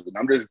cryptos, and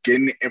I'm just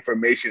getting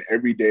information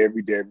every day.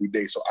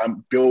 So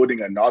I'm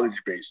building a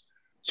knowledge base.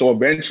 So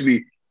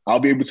eventually, I'll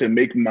be able to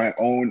make my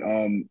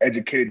own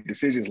educated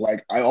decisions.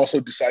 Like I also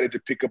decided to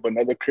pick up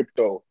another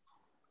crypto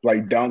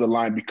like down the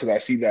line because I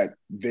see that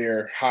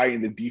they're high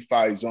in the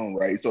DeFi zone,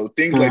 right? So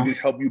things like this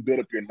help you build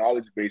up your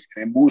knowledge base,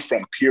 and it moves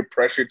from peer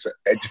pressure to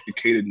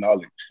educated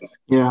knowledge.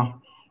 Yeah.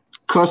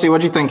 Kosi,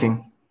 what you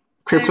thinking?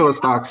 Crypto or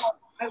stocks?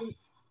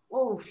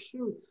 Oh,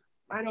 shoot.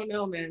 I don't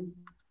know, man.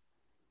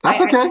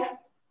 That's okay.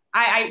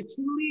 I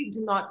truly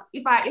do not.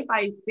 If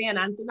I say an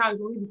answer now,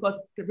 it's only because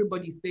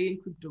everybody's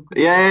saying crypto.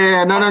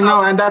 Yeah.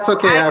 No. And that's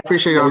okay. I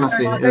appreciate your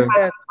honesty.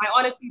 I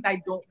honestly,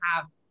 I don't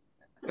have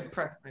a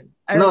preference.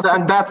 And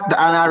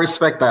I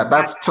respect that.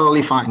 That's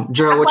totally fine.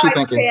 Joe, what you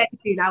thinking?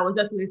 I was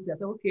just listening.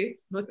 Okay.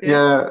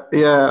 Yeah.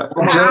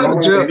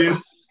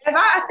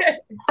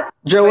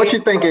 Joe, what you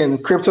thinking?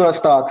 Crypto or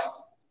stocks?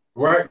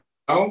 Right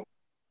now,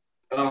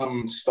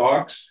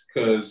 stocks,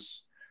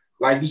 because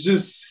it's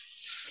just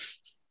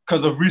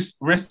because of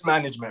risk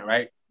management,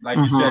 right? Like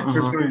you said,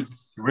 crypto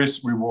is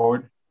risk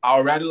reward.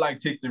 I'd rather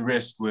take the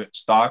risk with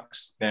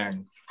stocks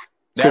than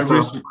that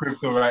risk with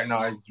crypto right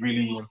now is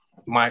really.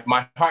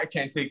 My heart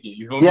can't take it.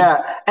 You feel me?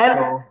 Yeah,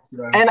 and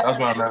that's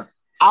what I'm at.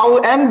 I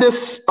will end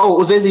this. Oh,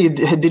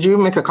 Uzezi, did you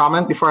make a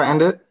comment before I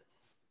end it?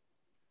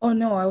 Oh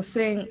no, I was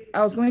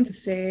going to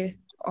say,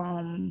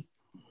 I'm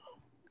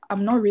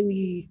not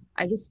really.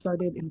 I just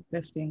started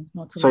investing.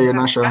 So you're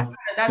not sure?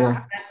 That's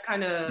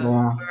kind of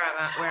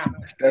where I'm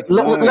at.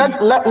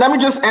 Let me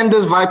just end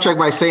this vibe check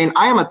by saying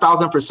I am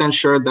 1,000%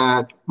 sure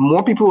that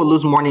more people will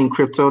lose money in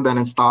crypto than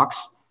in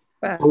stocks.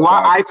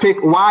 Why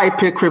I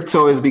pick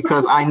crypto is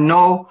because I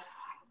know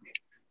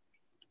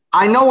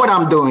what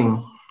I'm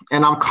doing,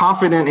 and I'm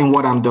confident in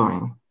what I'm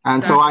doing.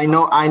 And so I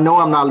know I'm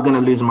not going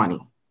to lose money.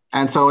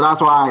 And so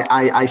that's why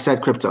I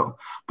said crypto.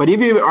 But if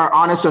you are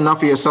honest enough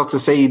for yourself to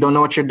say you don't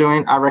know what you're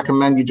doing, I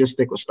recommend you just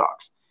stick with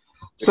stocks.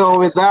 So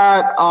with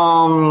that,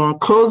 we're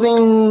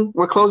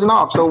closing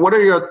off. So what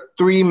are your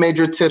 3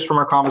 major tips from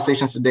our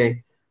conversations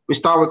today? We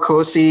start with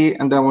Kosi,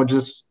 and then we'll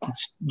just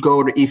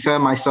go to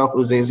Ife, myself,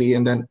 Uzezi,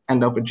 and then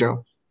end up with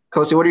Joe.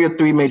 Kosi, what are your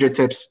 3 major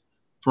tips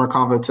from our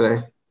convo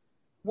today?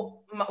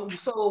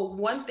 So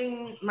one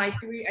thing, my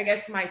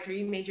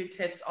 3 major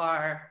tips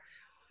are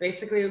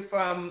basically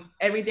from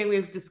everything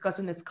we've discussed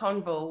in this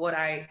convo. What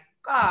I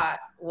got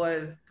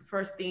was the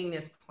first thing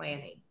is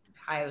planning,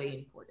 highly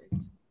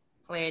important.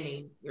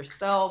 Planning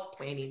yourself,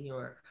 planning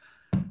your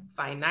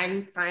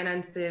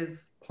finances,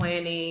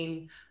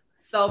 planning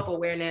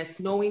self-awareness,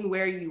 knowing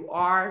where you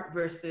are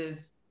versus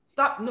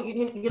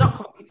you're not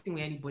competing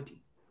with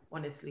anybody,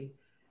 honestly.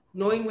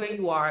 Knowing where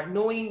you are,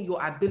 knowing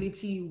your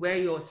ability, where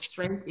your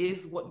strength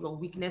is, what your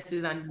weakness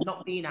is, and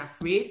not being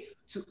afraid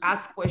to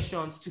ask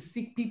questions, to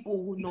seek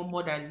people who know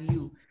more than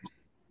you.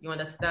 You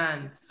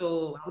understand?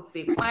 So I would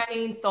say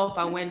planning,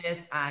 self-awareness,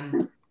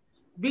 and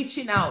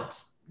reaching out,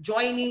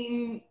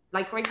 joining,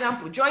 for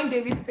example, join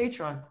David's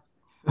Patreon.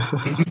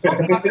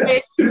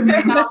 If you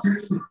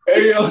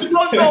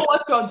don't know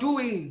what you're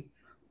doing,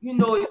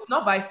 it's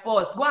not by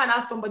force. Go and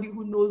ask somebody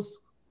who knows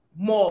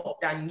more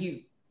than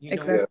you.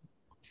 Exactly.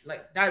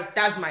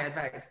 That's my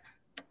advice.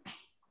 So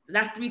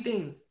that's 3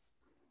 things.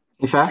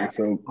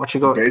 So what you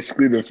got?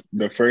 Basically,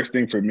 the first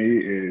thing for me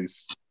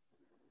is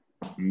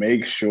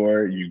make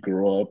sure you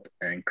grow up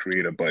and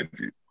create a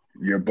budget.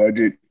 Your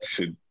budget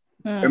should,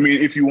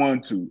 if you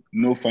want to,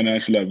 no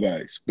financial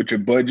advice, but your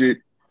budget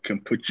can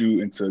put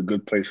you into a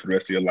good place for the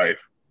rest of your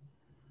life.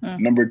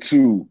 Number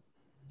 2,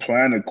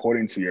 plan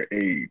according to your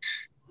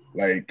age.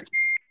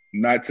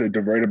 Not to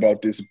divert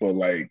about this, but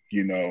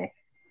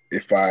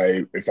if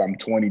I'm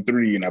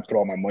 23 and I put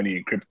all my money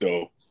in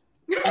crypto,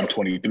 I'm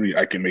 23,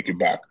 I can make it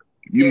back.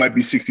 You might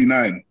be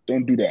 69.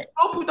 Don't do that.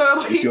 Don't put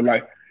all your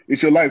money.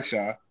 It's your life,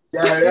 Sha.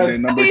 And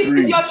then number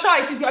three, it's your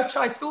choice. It's your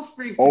choice. Feel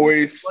free.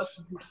 Always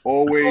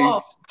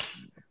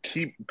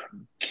keep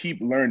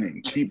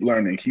learning.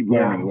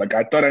 Yeah. Like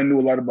I thought I knew a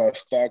lot about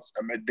stocks.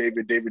 I met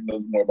David. David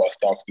knows more about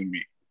stocks than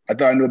me. I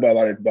thought I knew about a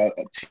lot about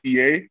TA.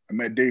 I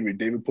met David.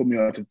 David put me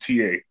onto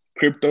TA.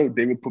 Crypto.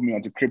 David put me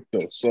onto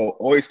crypto. So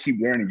always keep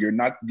learning. You're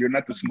not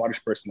the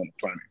smartest person on the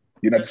planet.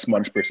 You're not the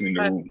smartest person in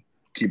the room.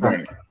 Keep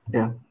learning.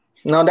 Yeah.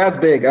 No, that's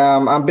big.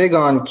 I'm big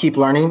on keep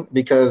learning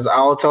because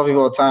I'll tell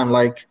people all the time,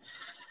 like,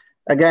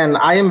 again,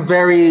 I am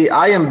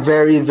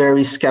very,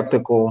 very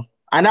skeptical.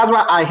 And that's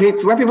why I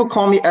hate when people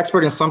call me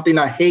expert in something.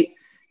 I hate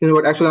the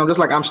word expert. I'm just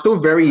like, I'm still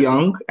very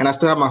young and I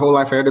still have my whole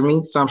life ahead of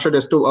me. So I'm sure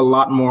there's still a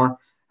lot more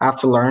I have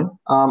to learn.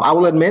 I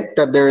will admit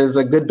that there is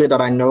a good bit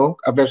that I know,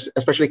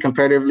 especially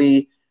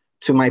comparatively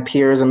to my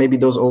peers and maybe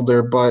those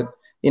older. But,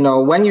 you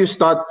know, when you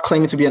start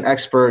claiming to be an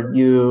expert,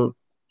 you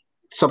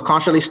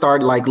subconsciously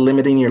start like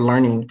limiting your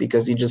learning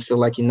because you just feel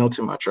like you know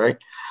too much, right?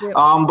 Yep.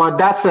 But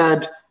that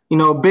said, you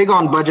know, big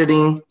on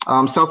budgeting,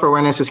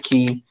 self-awareness is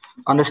key.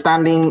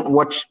 Understanding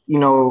what, you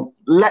know,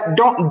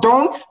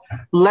 don't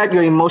let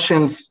your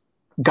emotions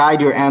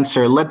guide your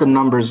answer. Let the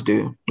numbers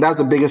do. That's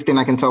the biggest thing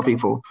I can tell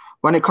people.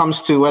 When it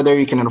comes to whether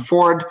you can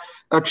afford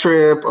a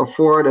trip,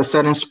 afford a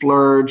certain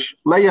splurge,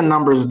 let your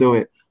numbers do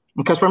it.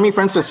 Because for me,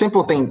 for instance,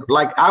 simple thing,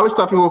 like I always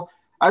tell people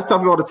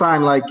all the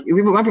time, like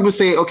when people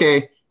say,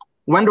 okay,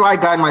 when do I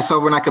guide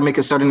myself when I can make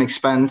a certain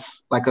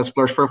expense, like a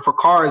splurge for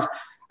cars?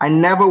 I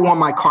never want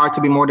my car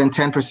to be more than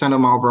 10% of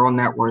my overall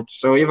net worth.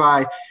 So if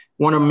I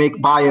want to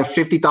buy a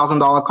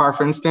 $50,000 car,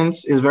 for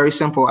instance, it's very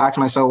simple. Ask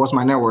myself, what's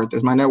my net worth?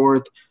 Is my net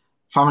worth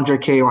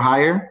 500K or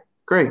higher?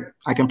 Great.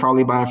 I can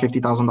probably buy a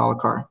 $50,000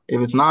 car.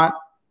 If it's not,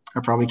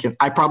 it's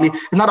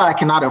not that I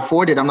cannot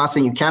afford it. I'm not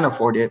saying you can't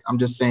afford it. I'm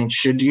just saying,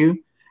 should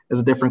you? Is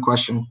a different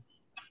question.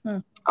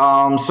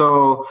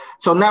 So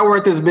net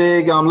worth is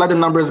big. Let the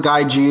numbers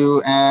guide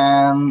you.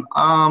 And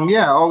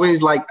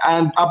always like,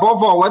 and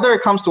above all, whether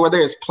it comes to whether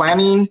it's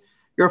planning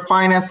your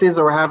finances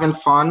or having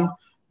fun,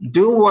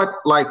 do what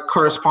like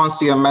corresponds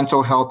to your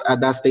mental health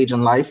at that stage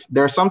in life.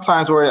 There are some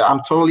times where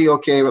I'm totally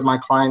okay with my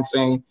clients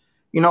saying,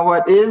 you know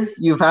what, if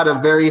you've had a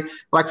very,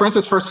 like for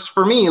instance,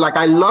 for me, like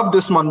I love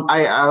this month.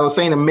 I was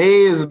saying that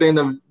May has been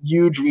a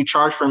huge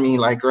recharge for me,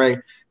 like, right?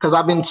 Because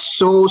I've been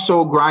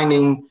so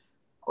grinding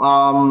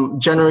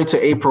January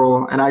to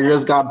April and I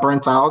just got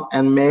burnt out.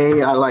 And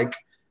May, I like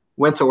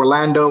went to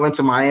Orlando, went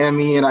to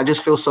Miami, and I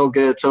just feel so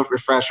good, so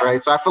refreshed,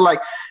 right? So I feel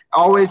like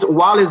always,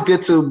 while it's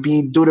good to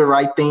do the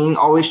right thing,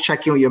 always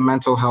check in with your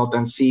mental health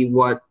and see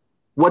what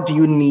do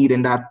you need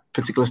in that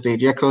particular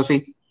stage. Yeah,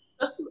 Kosi?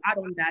 Just to add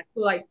on that,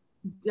 so like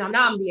now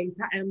I'm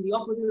the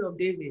opposite of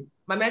David.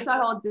 My mental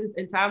health this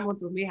entire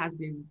month of May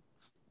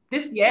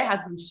this year has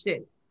been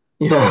shit.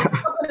 Yeah. So you're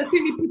not gonna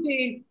see me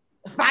putting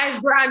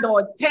 $5,000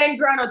 or 10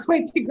 grand or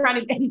 20 grand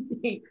in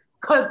anything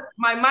because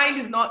my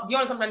mind is not. Do you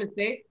understand what I'm trying to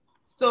say?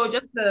 So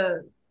just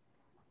to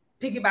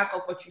piggyback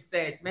off what you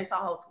said, mental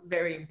health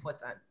very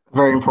important.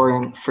 Very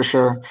important, for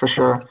sure.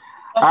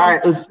 All right,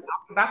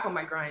 I'm back on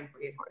my grind.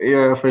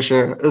 Yeah, for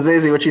sure.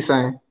 Uzazi, what you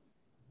saying?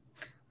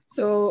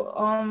 So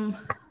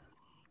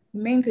the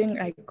main thing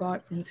I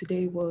got from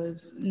today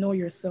was know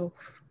yourself.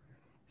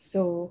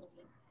 So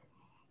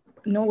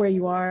know where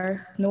you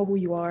are, know who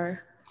you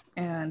are,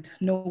 and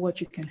know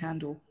what you can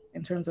handle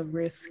in terms of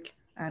risk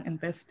and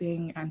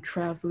investing and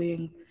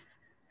traveling.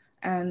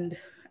 And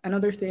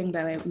another thing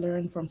that I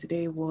learned from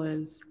today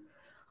was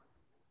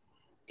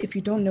if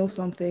you don't know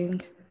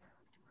something,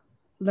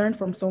 learn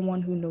from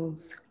someone who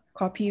knows.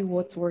 Copy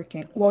what's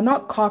working. Well,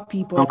 not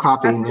copy, but... I'm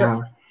copying,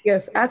 yeah.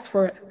 Yes, ask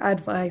for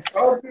advice.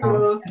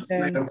 And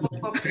then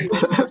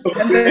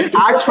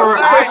ask for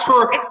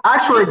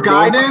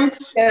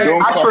guidance. Yeah.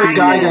 Ask for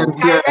guidance.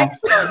 Yeah.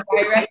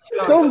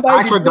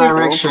 Ask for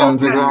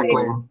directions.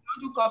 Exactly. Don't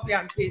do copy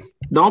and paste.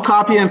 Don't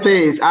copy and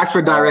paste. Ask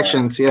for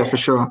directions. Yeah, for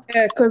sure.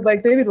 Yeah, because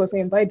like David was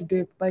saying, buy the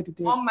dip.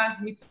 One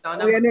man's meat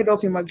down. We ended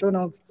up in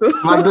McDonald's. So.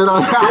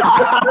 McDonald's.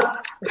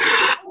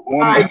 All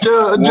right,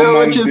 Joe,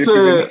 what you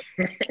said?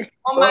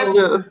 One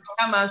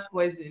man's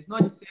poison. It's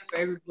not the same for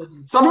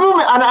everybody. Some people,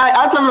 and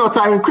I tell you all the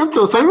time in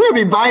crypto, some people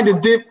may be buying the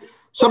dip.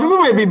 Some people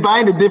may be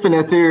buying the dip in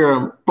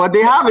Ethereum, but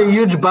they have a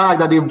huge bag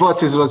that they bought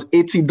since it was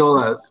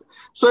 $80.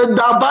 So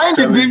that buying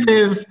the dip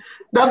is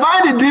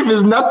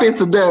nothing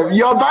to them.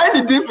 Your buying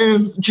the dip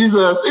is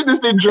Jesus. If this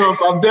thing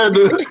drops, I'm dead.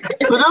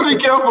 So just be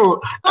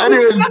careful.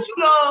 Anyway,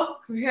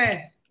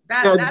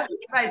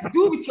 that's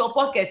do with your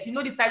pocket. You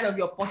know the size of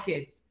your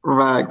pocket.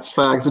 Facts.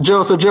 So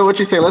Joe, what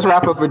you say? Let's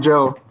wrap up with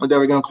Joe, but then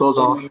we're gonna close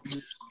off.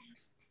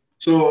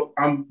 So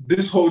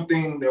this whole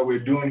thing that we're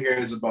doing here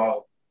is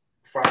about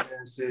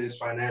finances,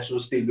 financial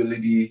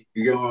stability.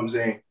 You get what I'm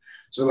saying?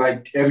 So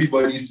like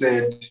everybody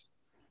said,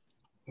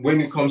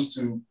 when it comes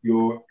to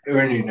your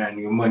earning and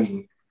your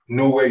money,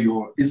 know where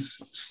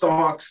it's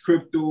stocks,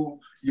 crypto,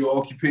 your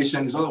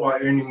occupation. It's all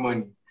about earning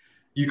money.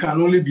 You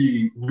can only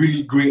be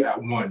really great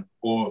at one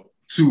or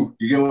two.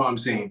 You get what I'm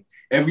saying?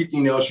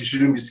 Everything else, you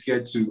shouldn't be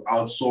scared to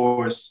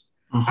outsource,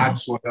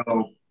 ask for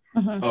help,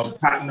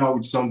 partner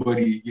with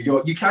somebody.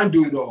 You can't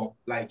do it all.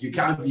 Like you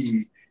can't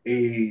be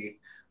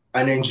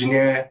an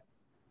engineer,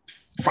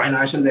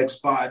 financial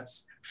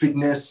experts,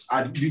 fitness.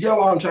 You get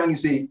what I'm trying to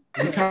say?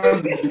 You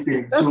can't be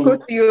everything. Let's go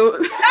to you.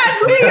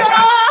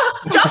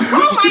 Just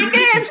call my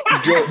name.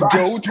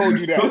 Joe told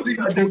you that.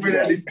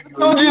 Who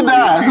told you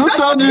that? Who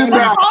told you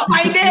that? Call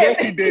my You name. don't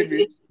see David.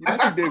 You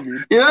don't see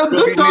David. Yeah,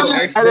 who told you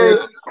Expert,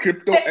 that?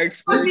 crypto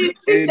expert,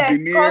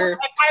 engineer,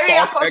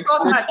 stock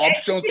expert,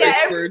 options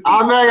expert.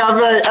 I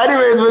beg.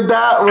 Anyways, with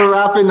that, we're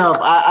wrapping up.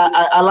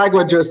 I like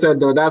what Joe said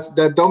though.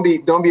 Don't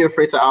be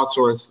afraid to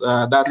outsource.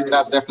 That's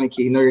definitely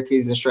key. Know your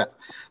keys and strengths.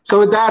 So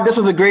with that, this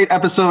was a great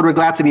episode. We're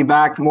glad to be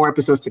back. More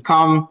episodes to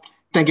come.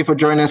 Thank you for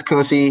joining us,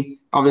 Kosi.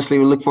 Obviously,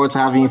 we look forward to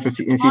having you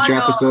in future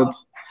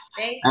episodes.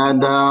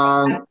 And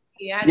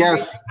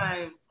yes,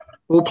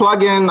 we'll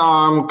plug in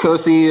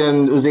Kosi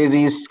and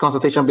Uzezi's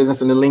consultation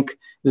business in the link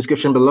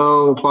description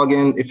below. We'll plug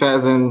in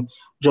Ifez and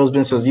Joe's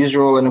business as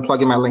usual, and then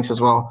plug in my links as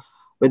well.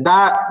 With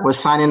that, we're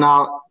signing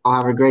out. I'll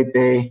have a great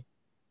day.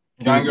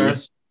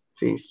 Guys.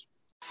 Peace.